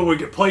Zelda would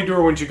get played to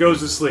her when she goes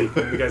to sleep.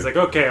 And the guy's like,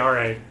 okay, all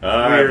right. All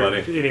right,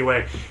 buddy.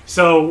 Anyway,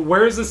 so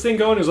where is this thing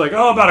going? He's like,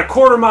 oh, about a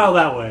quarter mile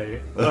that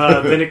way.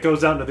 Then it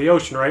goes out into the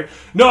ocean, right?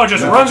 No, it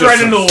just runs right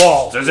into the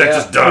wall. It's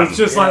just done. It's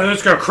just like,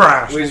 it's going to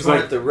crash. We just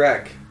went at the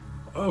wreck.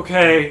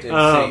 Okay.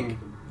 Didn't sink.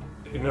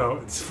 You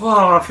know,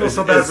 I feel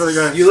so bad for the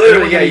guy. You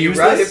literally, you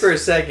ride it for a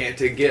second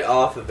to get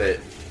off of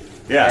it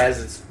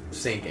as it's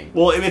sinking.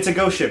 Well, if it's a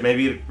ghost ship,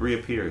 maybe it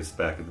reappears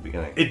back at the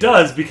beginning. It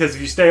does, because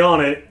if you stay on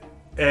it,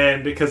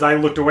 and because I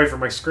looked away from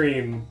my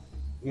screen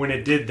when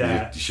it did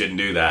that. You shouldn't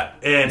do that.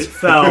 And it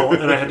fell,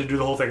 and I had to do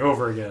the whole thing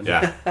over again.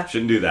 Yeah,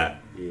 shouldn't do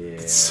that. Yeah.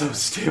 It's so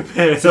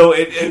stupid. So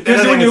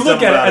because when you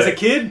look at it as a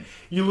kid,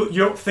 you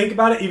don't think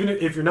about it, even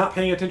if you're not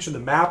paying attention to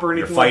the map or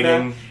anything like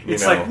that.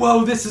 It's like,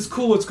 whoa, this is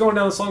cool. It's going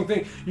down this long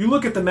thing. You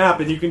look at the map,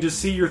 and you can just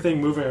see your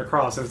thing moving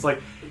across, and it's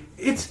like,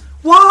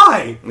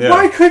 why? Yeah.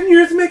 Why couldn't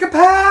you just make a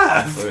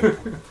path?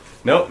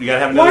 Nope, you gotta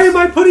have another... Why am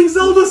I putting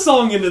Zelda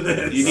song into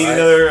this? You need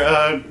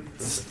another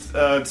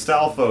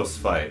Stalfos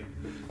fight.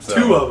 So,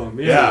 2 of them,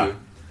 yeah.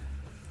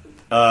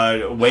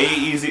 Way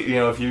easy,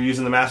 if you're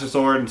using the Master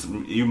Sword,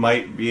 you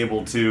might be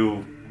able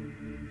to...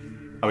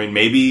 I mean,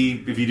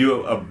 maybe if you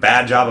do a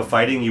bad job of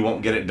fighting, you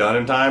won't get it done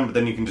in time, but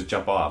then you can just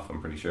jump off,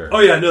 I'm pretty sure. Oh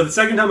yeah, no, the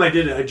second time I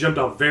did it, I jumped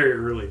off very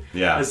early.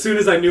 Yeah. As soon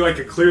as I knew I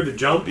could clear the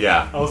jump,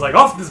 I was like,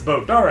 off this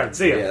boat, alright,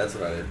 see ya. Yeah, that's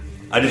what I did.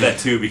 I did that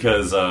too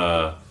because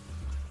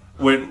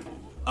when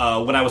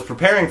I was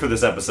preparing for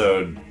this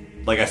episode,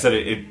 like I said,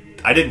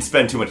 I didn't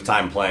spend too much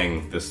time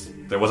playing this.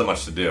 There wasn't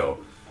much to do,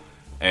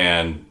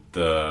 and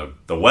the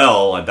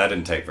well that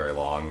didn't take very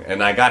long.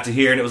 And I got to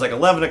here, and it was like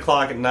 11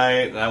 o'clock at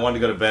night, and I wanted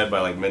to go to bed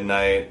by like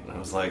midnight. And I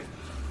was like,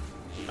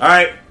 "All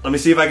right, let me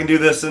see if I can do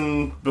this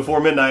before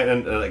midnight,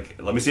 and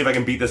let me see if I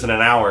can beat this in an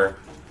hour."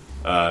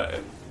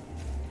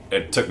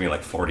 It took me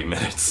like 40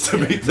 minutes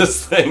to beat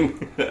this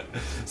thing,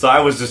 so I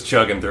was just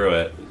chugging through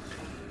it.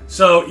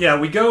 So, yeah,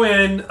 we go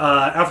in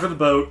after the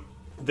boat.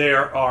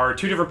 There are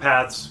 2 different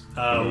paths.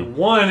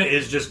 One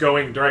is just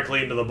going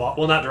directly into the boss.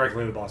 Well, not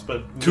directly into the boss,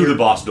 but... To the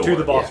boss door. To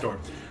the boss door.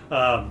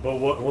 But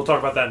we'll talk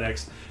about that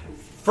next.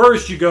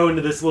 First, you go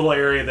into this little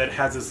area that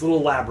has this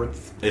little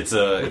labyrinth. It's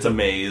a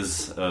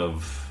maze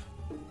of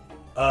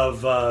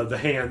the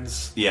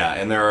hands. Yeah,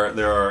 and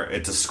there are.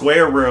 It's a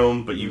square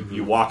room, but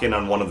you walk in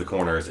on one of the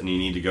corners, and you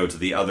need to go to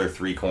the other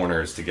 3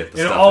 corners to get the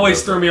stuff. And it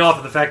always threw me off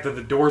of the fact that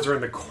the doors are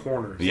in the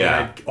corners.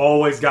 Yeah, I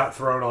always got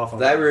thrown off on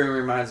that. Room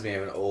reminds me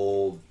of an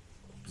old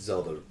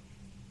Zelda,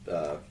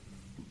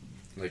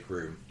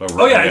 room.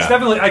 Oh yeah, it's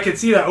definitely. I could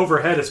see that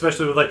overhead,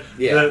 especially with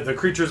the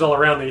creatures all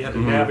around that you have to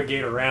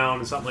navigate around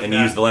and something like that.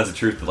 And use the lens of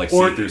truth to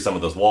see through some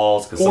of those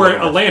walls. Or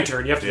a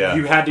lantern. You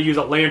had to use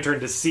a lantern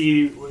to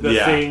see the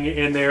thing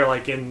in there,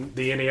 like in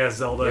the NES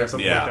Zelda or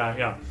something like that.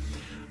 Yeah.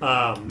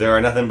 There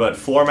are nothing but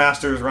floor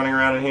masters running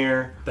around in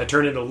here that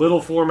turn into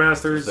little floor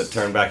masters that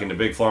turn back into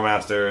big floor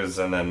masters,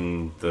 and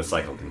then the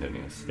cycle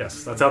continues.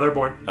 Yes, that's how they're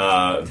born.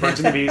 Birds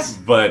and the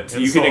beast. But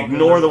you can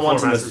ignore the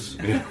ones in this.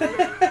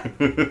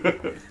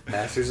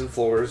 Masters and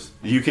floors.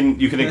 You can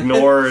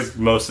ignore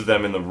most of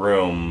them in the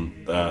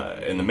room,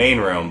 in the main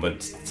room,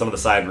 but some of the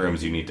side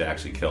rooms you need to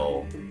actually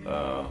kill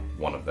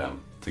one of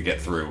them to get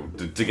through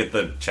to get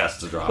the chest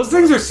to drop. Those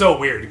things are so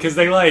weird because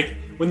they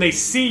when they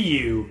see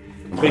you.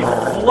 They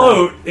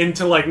float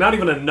into not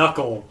even a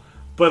knuckle,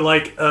 but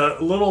a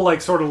little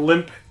sort of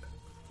limp,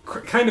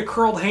 kind of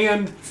curled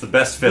hand. It's the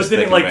best fist. But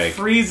then it make.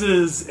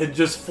 Freezes and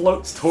just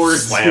floats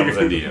towards slams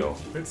into you.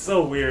 It's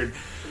so weird.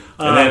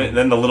 And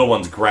then the little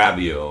ones grab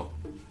you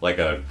like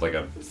a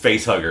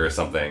face hugger or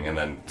something, and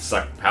then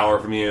suck power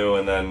from you,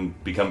 and then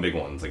become big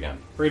ones again.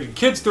 Rated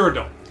kids through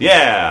adult.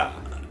 Yeah.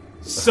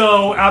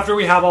 So after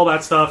we have all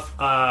that stuff,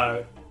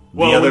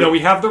 we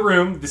have the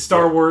room, the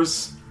Star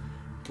Wars.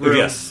 Room.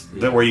 Yes,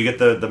 where you get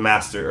the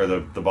master or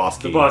the boss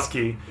key. The boss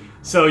key.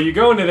 So you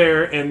go into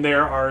there, and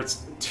there are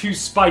 2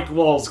 spiked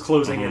walls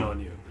closing in on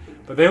you,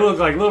 but they look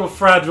like little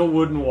fragile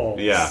wooden walls.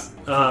 Yeah.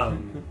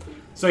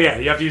 So yeah,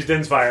 you have to use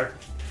Din's Fire.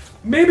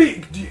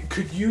 Maybe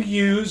could you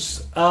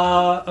use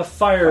a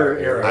fire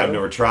arrow? I've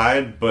never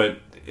tried, but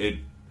it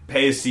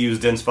pays to use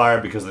dense fire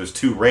because there's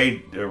 2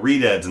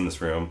 redeads in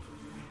this room.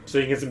 So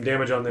you can get some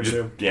damage on them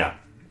too. Yeah,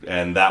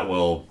 and that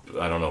will,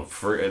 I don't know,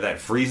 that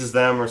freezes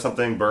them or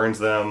something, burns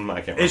them. I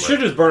can't remember. It should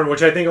just burn,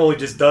 which I think only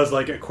just does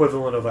like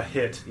equivalent of a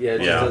hit. Yeah,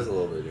 it just does a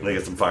little bit. They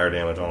get some fire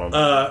damage on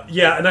them.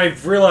 Yeah, and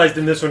I've realized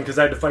in this one, because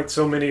I had to fight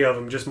so many of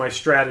them, just my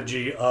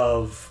strategy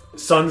of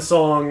Sun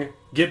Song,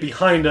 get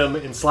behind them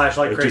and slash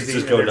like crazy,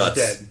 just go and they're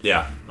nuts. dead.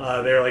 Yeah.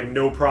 They're like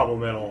no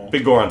problem at all.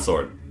 Big Goron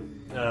sword.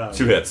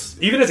 2 hits.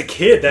 Even as a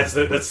kid,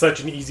 that's such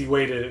an easy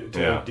way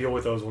to deal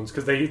with those ones,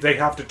 because they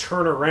have to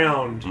turn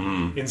around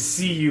and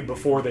see you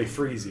before they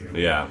freeze you.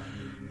 Yeah.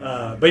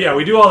 But yeah,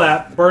 we do all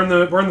that. Burn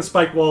the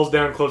spike walls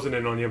down, closing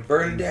in on you.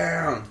 Burn it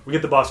down. We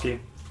get the boss key.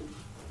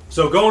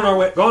 So going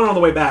on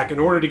the way back, in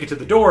order to get to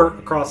the door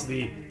across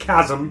the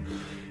chasm,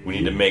 we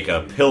need to make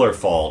a pillar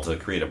fall to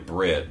create a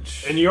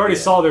bridge. And you already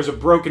saw there's a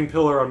broken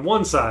pillar on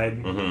one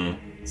side.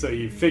 Mm-hmm. So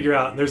you figure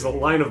out there's a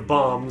line of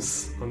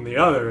bombs on the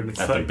other, and it's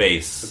at like, the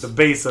base. At the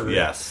base of it.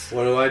 Yes.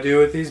 What do I do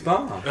with these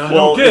bombs?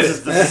 Well,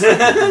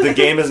 the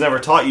game has never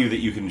taught you that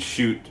you can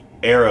shoot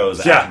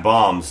arrows at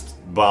bomb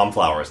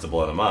flowers to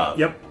blow them up.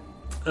 Yep.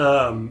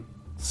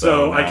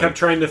 So I kept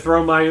trying to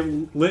throw my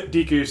lit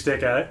Deku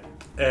stick at it,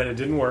 and it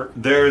didn't work.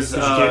 You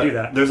can't do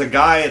that. There's a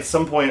guy at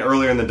some point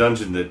earlier in the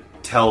dungeon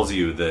that tells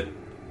you that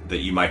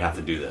you might have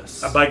to do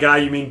this. By guy,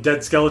 you mean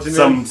dead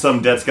skeleton?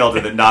 Some dead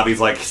skeleton that Navi's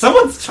like,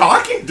 someone's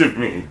talking to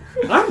me.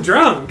 I'm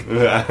drunk.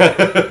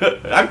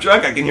 I'm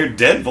drunk. I can hear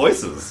dead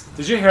voices.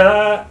 Did you hear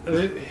that?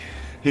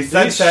 He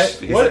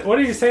said, what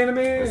are you saying to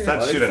me? He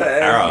said shoot an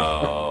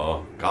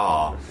arrow.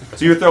 God.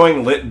 So you're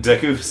throwing lit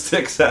Deku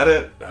sticks at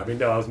it? I mean,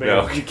 no, I was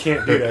making you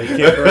can't do that. You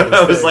can't throw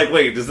I was like,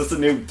 wait, is this a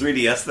new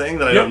 3DS thing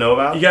that I don't know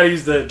about? You gotta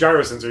use the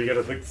gyro sensor. You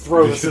gotta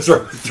throw the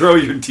system. Throw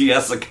your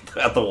DS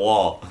at the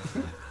wall.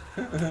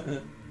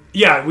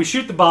 Yeah, we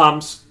shoot the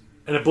bombs,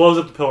 and it blows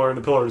up the pillar, and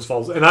the pillar just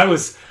falls. And I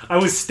was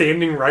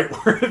standing right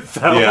where it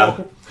fell.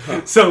 Yeah.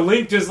 So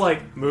Link just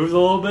like moves a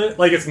little bit,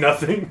 like it's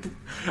nothing.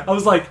 I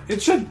was like, it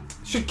should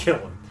kill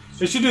him.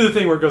 It should do the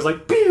thing where it goes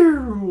like,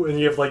 pew, and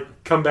you have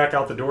like come back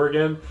out the door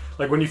again,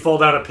 like when you fall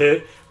down a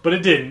pit. But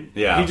it didn't.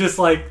 Yeah. He just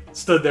like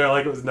stood there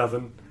like it was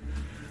nothing.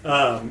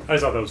 I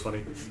just thought that was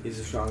funny. He's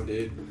a strong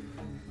dude.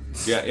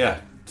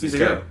 Yeah. He's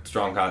got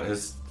strong.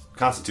 His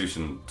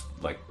constitution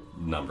like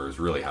number is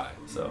really high.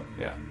 So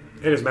yeah.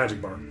 It is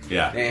magic bar.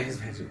 Yeah. His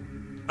magic.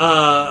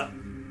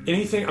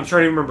 Anything? I'm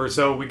trying to remember.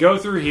 So we go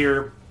through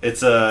here.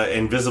 It's a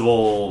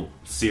invisible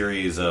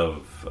series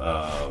of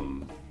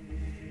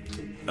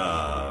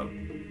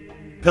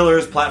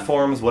pillars,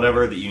 platforms,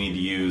 whatever that you need to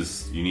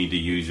use. You need to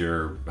use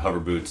your hover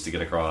boots to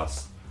get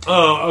across.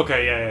 Oh,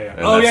 okay, yeah.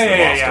 And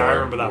Yeah. I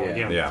remember that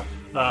one.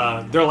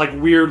 Yeah. They're like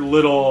weird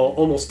little,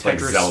 almost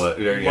Tetris, like Zelda,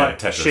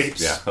 Tetris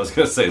shapes. Yeah, I was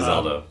gonna say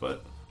Zelda,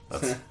 but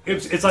that's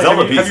it's like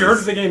Zelda have you heard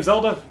of the game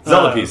Zelda?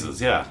 Zelda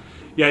pieces, yeah.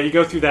 Yeah, you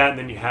go through that, and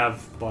then you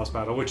have the boss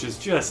battle, which is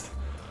just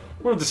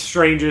one of the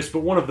strangest, but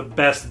one of the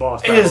best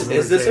boss battles.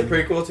 Is this a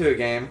prequel to a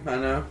game? I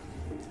know.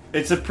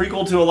 It's a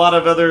prequel to a lot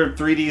of other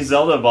 3D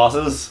Zelda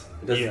bosses.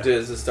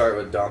 Does it start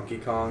with Donkey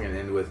Kong and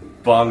end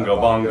with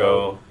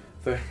Bongo?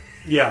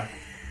 Yeah.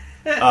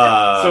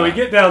 So we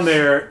get down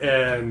there,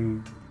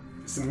 and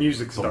some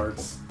music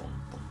starts.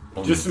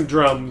 Just some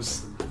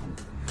drums.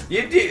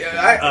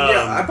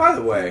 By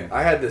the way,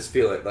 I had this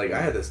feeling, like I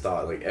had this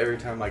thought, like every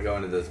time I go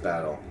into this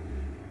battle,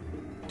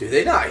 do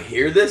they not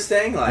hear this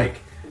thing like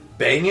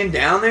banging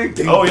down there?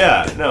 Ding, oh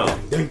yeah, no,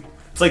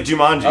 it's like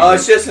Jumanji. Oh,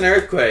 it's just an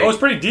earthquake. Oh, it's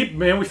pretty deep,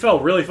 man. We fell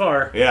really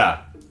far.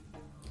 Yeah,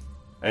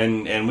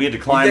 and we had to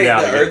climb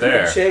down to get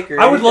there.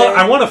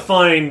 I want to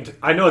find.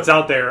 I know it's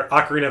out there.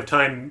 Ocarina of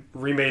Time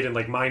remade in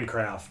like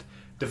Minecraft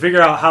to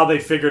figure out how they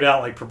figured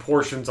out like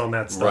proportions on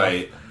that stuff.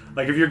 Right.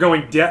 Like if you're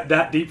going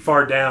that deep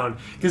far down,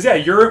 because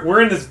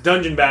we're in this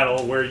dungeon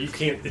battle where you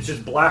can't. It's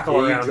just black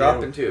all around. You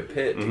drop into a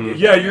pit. Mm-hmm.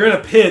 Yeah, you're in a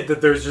pit that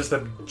there's just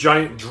a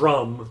giant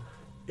drum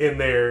in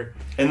there.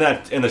 In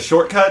the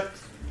shortcut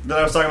that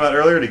I was talking about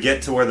earlier to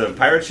get to where the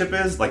pirate ship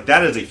is, like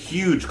that is a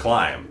huge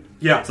climb.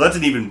 Yeah. So that's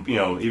an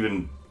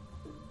even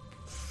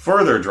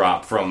further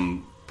drop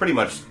from pretty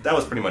much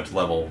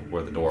level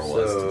where the door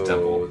was to the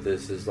temple.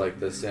 This is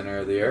like the center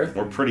of the earth.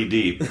 We're pretty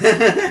deep.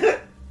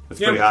 It's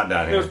pretty hot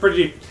down here. It was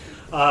pretty deep.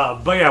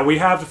 But yeah, we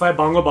have to fight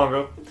Bongo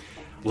Bongo.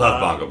 Love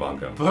Bongo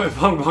Bongo. But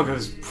Bongo Bongo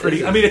is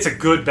pretty. I mean, it's a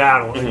good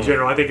battle in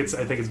general. I think it's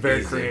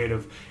very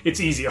creative. It's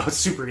easy. Oh, it's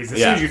super easy.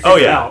 As soon as you figure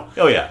it out.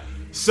 Oh yeah.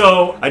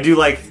 So I do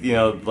like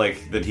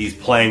that he's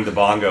playing the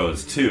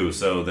bongos too,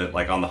 so that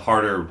like on the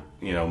harder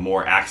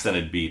more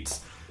accented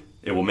beats,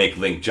 it will make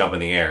Link jump in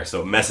the air,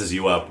 so it messes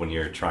you up when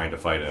you're trying to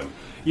fight him.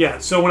 Yeah.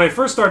 So when I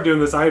first started doing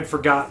this, I had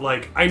forgot.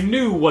 Like I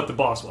knew what the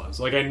boss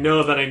was. Like I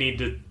know that I need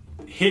to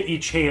hit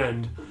each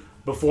hand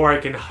before I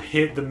can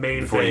hit the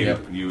main thing.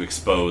 Before you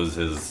expose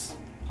his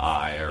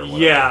eye or whatever.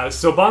 Yeah,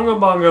 so Bongo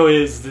Bongo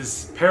is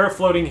this pair of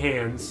floating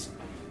hands,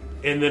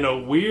 and then a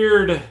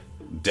weird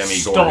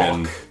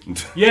Demigorgon.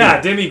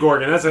 Yeah,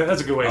 Demigorgon.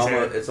 That's a good way to say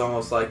it. It's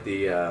almost like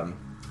the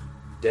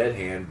dead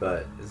hand,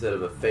 but instead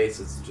of a face,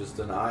 it's just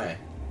an eye.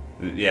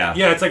 Yeah.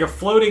 Yeah, it's like a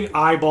floating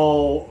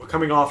eyeball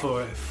coming off of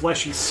a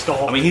fleshy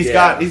stalk. I mean, he's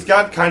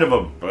got kind of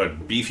a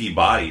beefy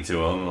body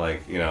to him,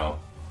 like, you know.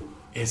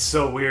 It's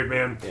so weird,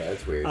 man. Yeah,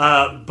 it's weird.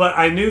 But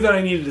I knew that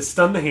I needed to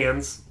stun the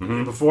hands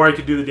before I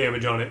could do the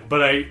damage on it.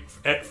 But I,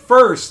 at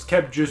first,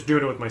 kept just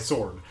doing it with my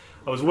sword.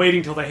 I was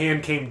waiting till the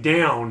hand came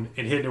down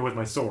and hitting it with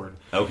my sword.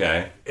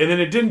 Okay. And then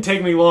it didn't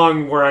take me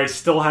long where I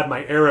still had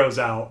my arrows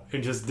out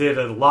and just did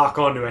a lock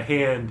onto a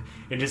hand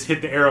and just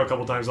hit the arrow a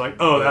couple times. Like,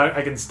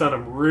 I can stun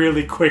him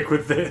really quick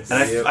with this.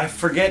 And I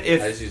forget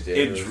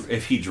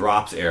if he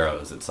drops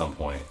arrows at some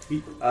point.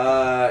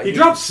 He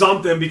drops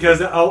something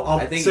because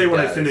I'll say when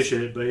I finish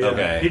it. But yeah,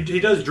 okay.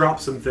 He does drop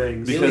some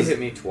things. He only hit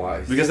me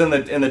twice. Because in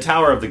the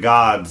Tower of the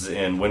Gods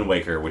in Wind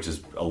Waker, which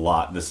is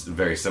this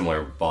very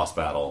similar boss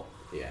battle.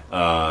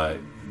 Yeah.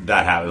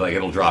 That happens. Like,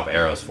 it'll drop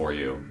arrows for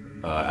you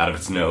out of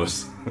its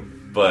nose.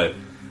 But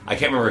I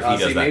can't remember if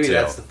he does that maybe too.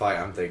 That's the fight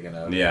I'm thinking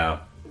of. Yeah.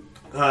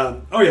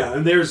 And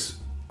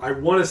I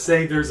want to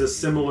say there's a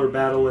similar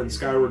battle in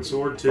Skyward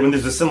Sword too. I mean,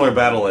 there's a similar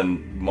battle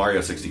in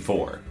Mario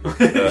 64.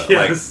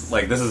 Yes.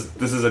 Like this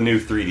is a new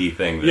 3D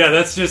thing.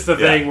 That's just the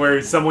thing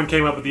where someone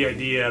came up with the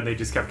idea and they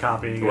just kept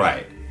copying it.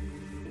 Right.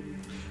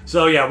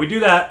 So we do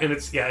that, and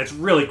it's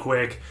really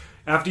quick.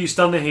 After you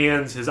stun the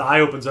hands, his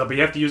eye opens up, but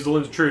you have to use the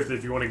Lens of Truth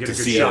if you want to get a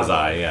good see shot. His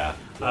eye, yeah.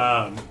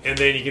 And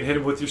then you can hit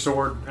him with your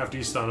sword after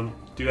you stun him.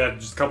 Do that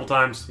just a couple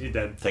times, he's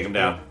dead. Take him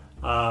down.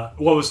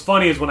 What was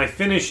funny is when I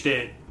finished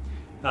it,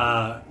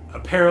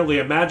 apparently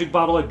a magic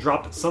bottle had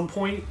dropped at some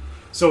point,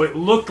 so it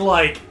looked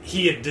like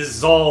he had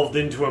dissolved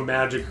into a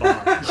magic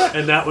box,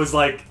 and that was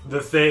like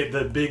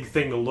the big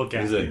thing to look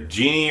at. He's a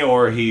genie,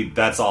 or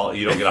that's all.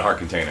 You don't get a heart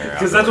container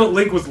because that's what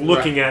Link was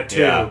looking at too.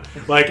 Yeah.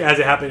 Like as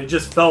it happened, it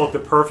just fell at the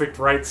perfect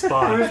right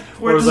spot.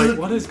 Where it was like,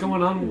 what is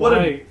going on? What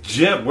a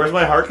jip! Where's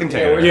my heart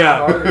container?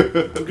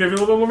 We'll give you a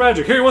little bit more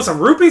magic. Here, you want some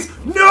rupees?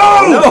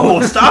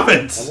 No, stop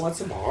it! I want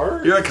some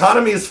heart. Your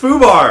economy is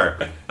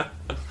FUBAR.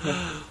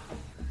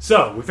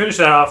 So we finish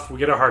that off. We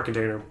get our heart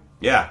container.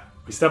 Yeah.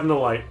 We step in the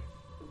light.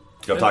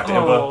 Go talk to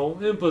Impa. Oh,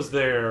 Impa's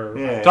there.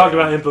 Yeah. Talked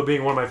about Impa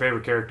being one of my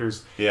favorite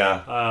characters.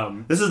 Yeah.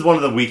 This is one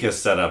of the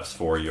weakest setups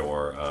for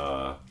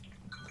your...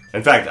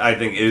 In fact, I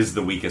think it is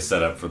the weakest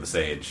setup for the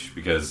Sage,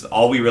 because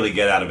all we really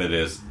get out of it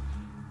is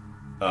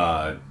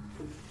a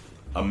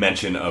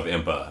mention of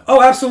Impa.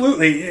 Oh,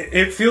 absolutely.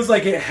 It feels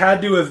like it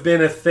had to have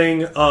been a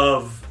thing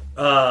of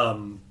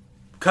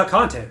cut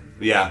content.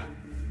 Yeah.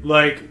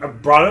 Like, I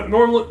brought it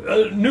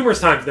up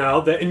numerous times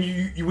now,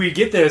 and we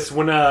get this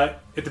when...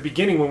 at the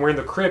beginning, when we're in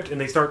the crypt and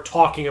they start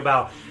talking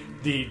about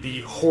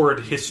the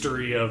horrid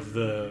history of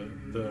the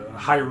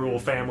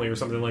Hyrule family or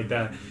something like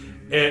that,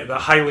 the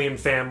Hylian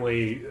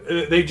family,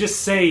 they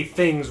just say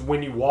things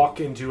when you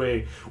walk into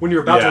when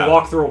you're about to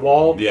walk through a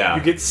wall, you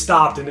get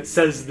stopped and it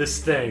says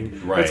this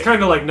thing. Right. It's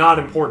kind of like not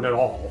important at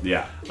all.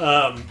 Yeah.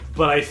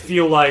 But I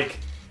feel like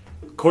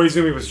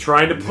Koizumi was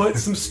trying to put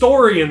some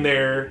story in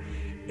there.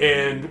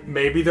 And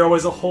maybe there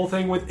was a whole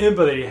thing with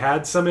Impa that he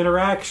had some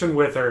interaction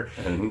with her.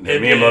 And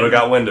Miyamoto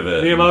got wind of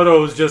it. Miyamoto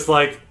was just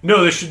like,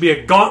 no, this should be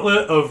a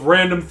gauntlet of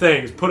random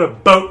things. Put a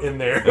boat in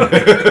there.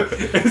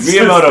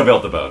 Miyamoto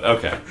built the boat.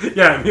 Okay.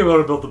 Yeah,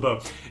 Miyamoto built the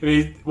boat.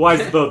 And why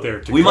is the boat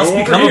there? We must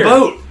become a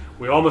boat.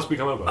 We all must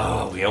become a boat.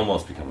 Oh, we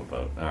almost become a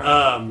boat. All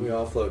right. We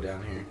all float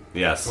down here.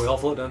 Yes. We all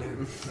float down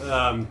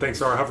here. Thanks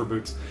to our hover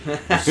boots.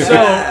 So,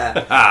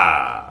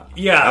 now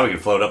we can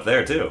float up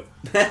there, too.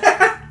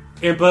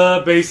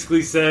 Impa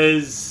basically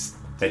says...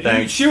 Hey,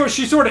 thanks.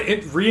 She sort of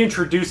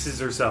reintroduces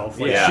herself.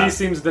 Like, she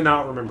seems to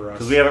not remember us.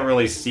 Because we haven't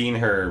really seen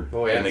her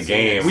in the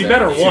game. We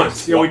met her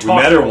once. We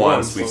met her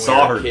once. We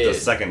saw her the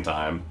second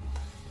time,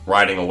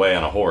 riding away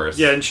on a horse.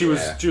 Yeah, and she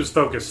was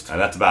focused.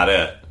 And that's about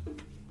it.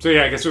 So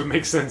yeah, I guess it would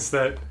make sense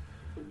that...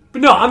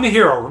 But no, I'm the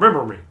hero.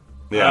 Remember me.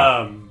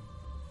 Yeah.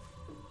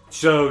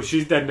 So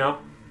she's dead now.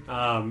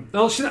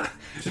 No, she's not.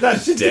 She's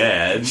not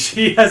dead.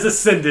 She has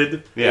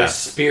ascended. Yeah.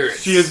 Spirit.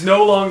 She is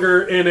no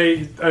longer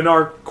in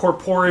our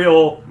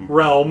corporeal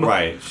realm.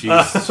 Right. She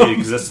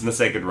exists in the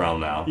sacred realm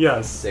now.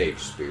 Yes. Sage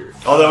spirit.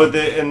 Although at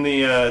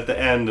the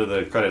end of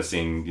the credit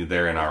scene,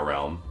 they're in our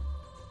realm.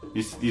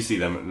 You see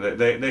them.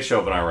 They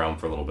show up in our realm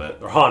for a little bit.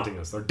 They're haunting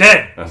us. They're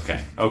dead.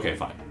 Okay,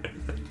 fine.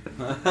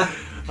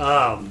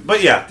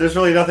 But yeah, there's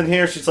really nothing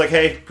here. She's like,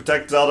 hey,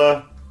 protect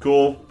Zelda.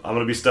 Cool. I'm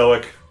gonna be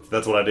stoic.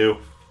 That's what I do.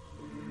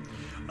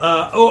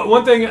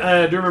 One thing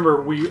I do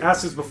remember, we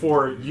asked this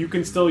before, you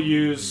can still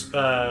use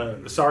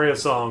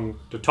Saria's song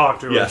to talk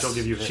to her and she'll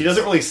give you hints. She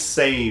doesn't really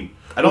say...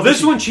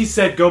 This one she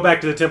said, go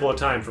back to the Temple of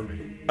Time for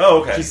me.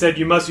 Oh, okay. She said,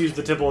 you must use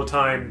the Temple of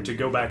Time to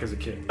go back as a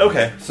kid.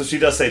 Okay, so she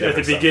does say that.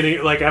 At the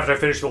beginning, like after I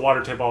finished the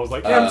water temple, I was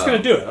like, I'm just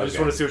going to do it. I just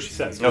want to see what she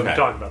says. So we'll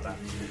talk about that.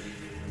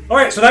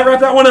 Alright, so that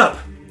wrapped that one up.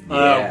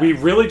 We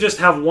really just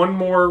have one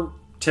more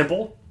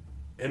temple.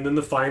 And then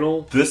the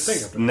final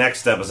This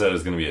next episode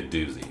is going to be a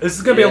doozy. This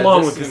is going to be a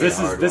long one because there's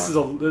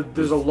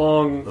a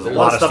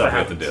lot of stuff we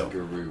have to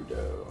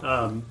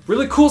do.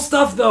 Really cool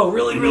stuff though.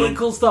 Really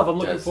cool stuff. I'm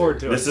looking forward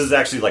to it. This is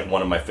actually like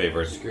one of my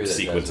favorite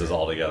sequences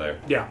altogether.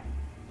 Yeah.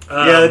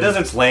 Yeah, the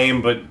desert's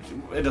lame, but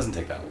it doesn't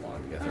take that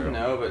long to get through.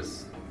 No, but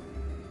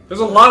there's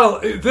a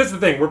lot of... This is the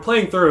thing. We're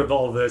playing through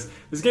all of this.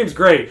 This game's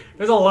great.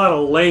 There's a lot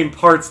of lame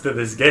parts to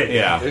this game.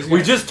 Yeah.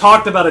 We just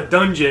talked about a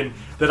dungeon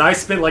that I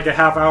spent like a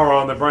half hour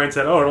on that Brian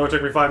said, oh, it only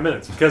took me 5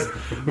 minutes. Because,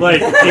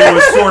 like, it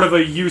was sort of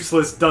a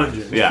useless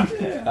dungeon.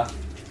 Yeah.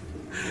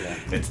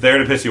 It's there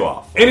to piss you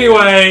off.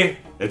 Anyway...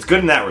 It's good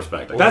in that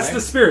respect. That's the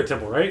Spirit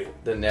Temple, right?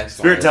 The next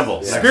Spirit one Temple.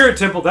 Yeah. Spirit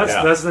Temple,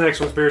 that's the next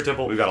one, Spirit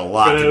Temple. We've got a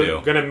lot to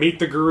do. Gonna meet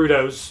the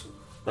Gerudos.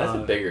 That's a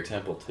bigger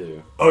temple,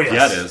 too. Oh, yes.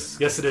 Yeah, it is.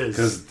 Yes, it is.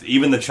 Because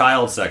even the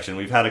child section,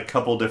 we've had a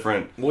couple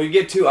different... Well, you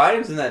get 2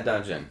 items in that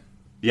dungeon.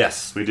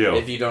 Yes, we do.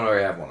 If you don't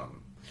already have one of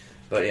them.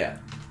 But yeah.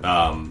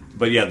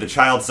 But yeah, the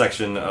child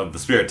section of the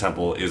Spirit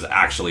Temple is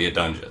actually a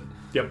dungeon.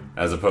 Yep.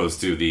 As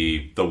opposed to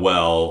the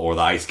well or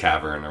the ice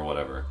cavern or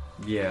whatever.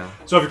 Yeah.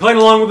 So if you're playing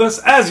along with us,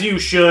 as you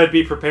should,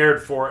 be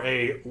prepared for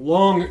a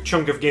long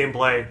chunk of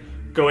gameplay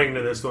going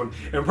into this one.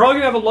 And we're probably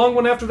going to have a long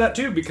one after that,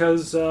 too,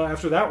 because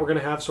after that, we're going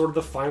to have sort of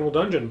the final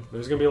dungeon.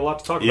 There's going to be a lot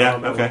to talk about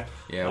on that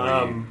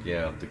one.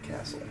 Yeah, the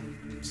castle.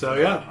 So,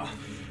 yeah.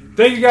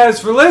 Thank you guys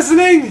for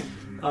listening.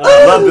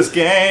 I love this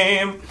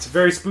game. It's a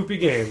very spoopy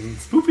game.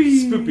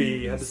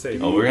 Spoopy, I had to say.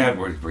 Oh, we're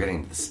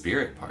getting to the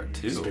spirit part,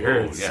 too.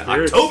 Spirit.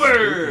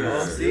 October!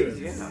 Oh, see?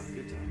 Yeah.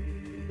 Good time.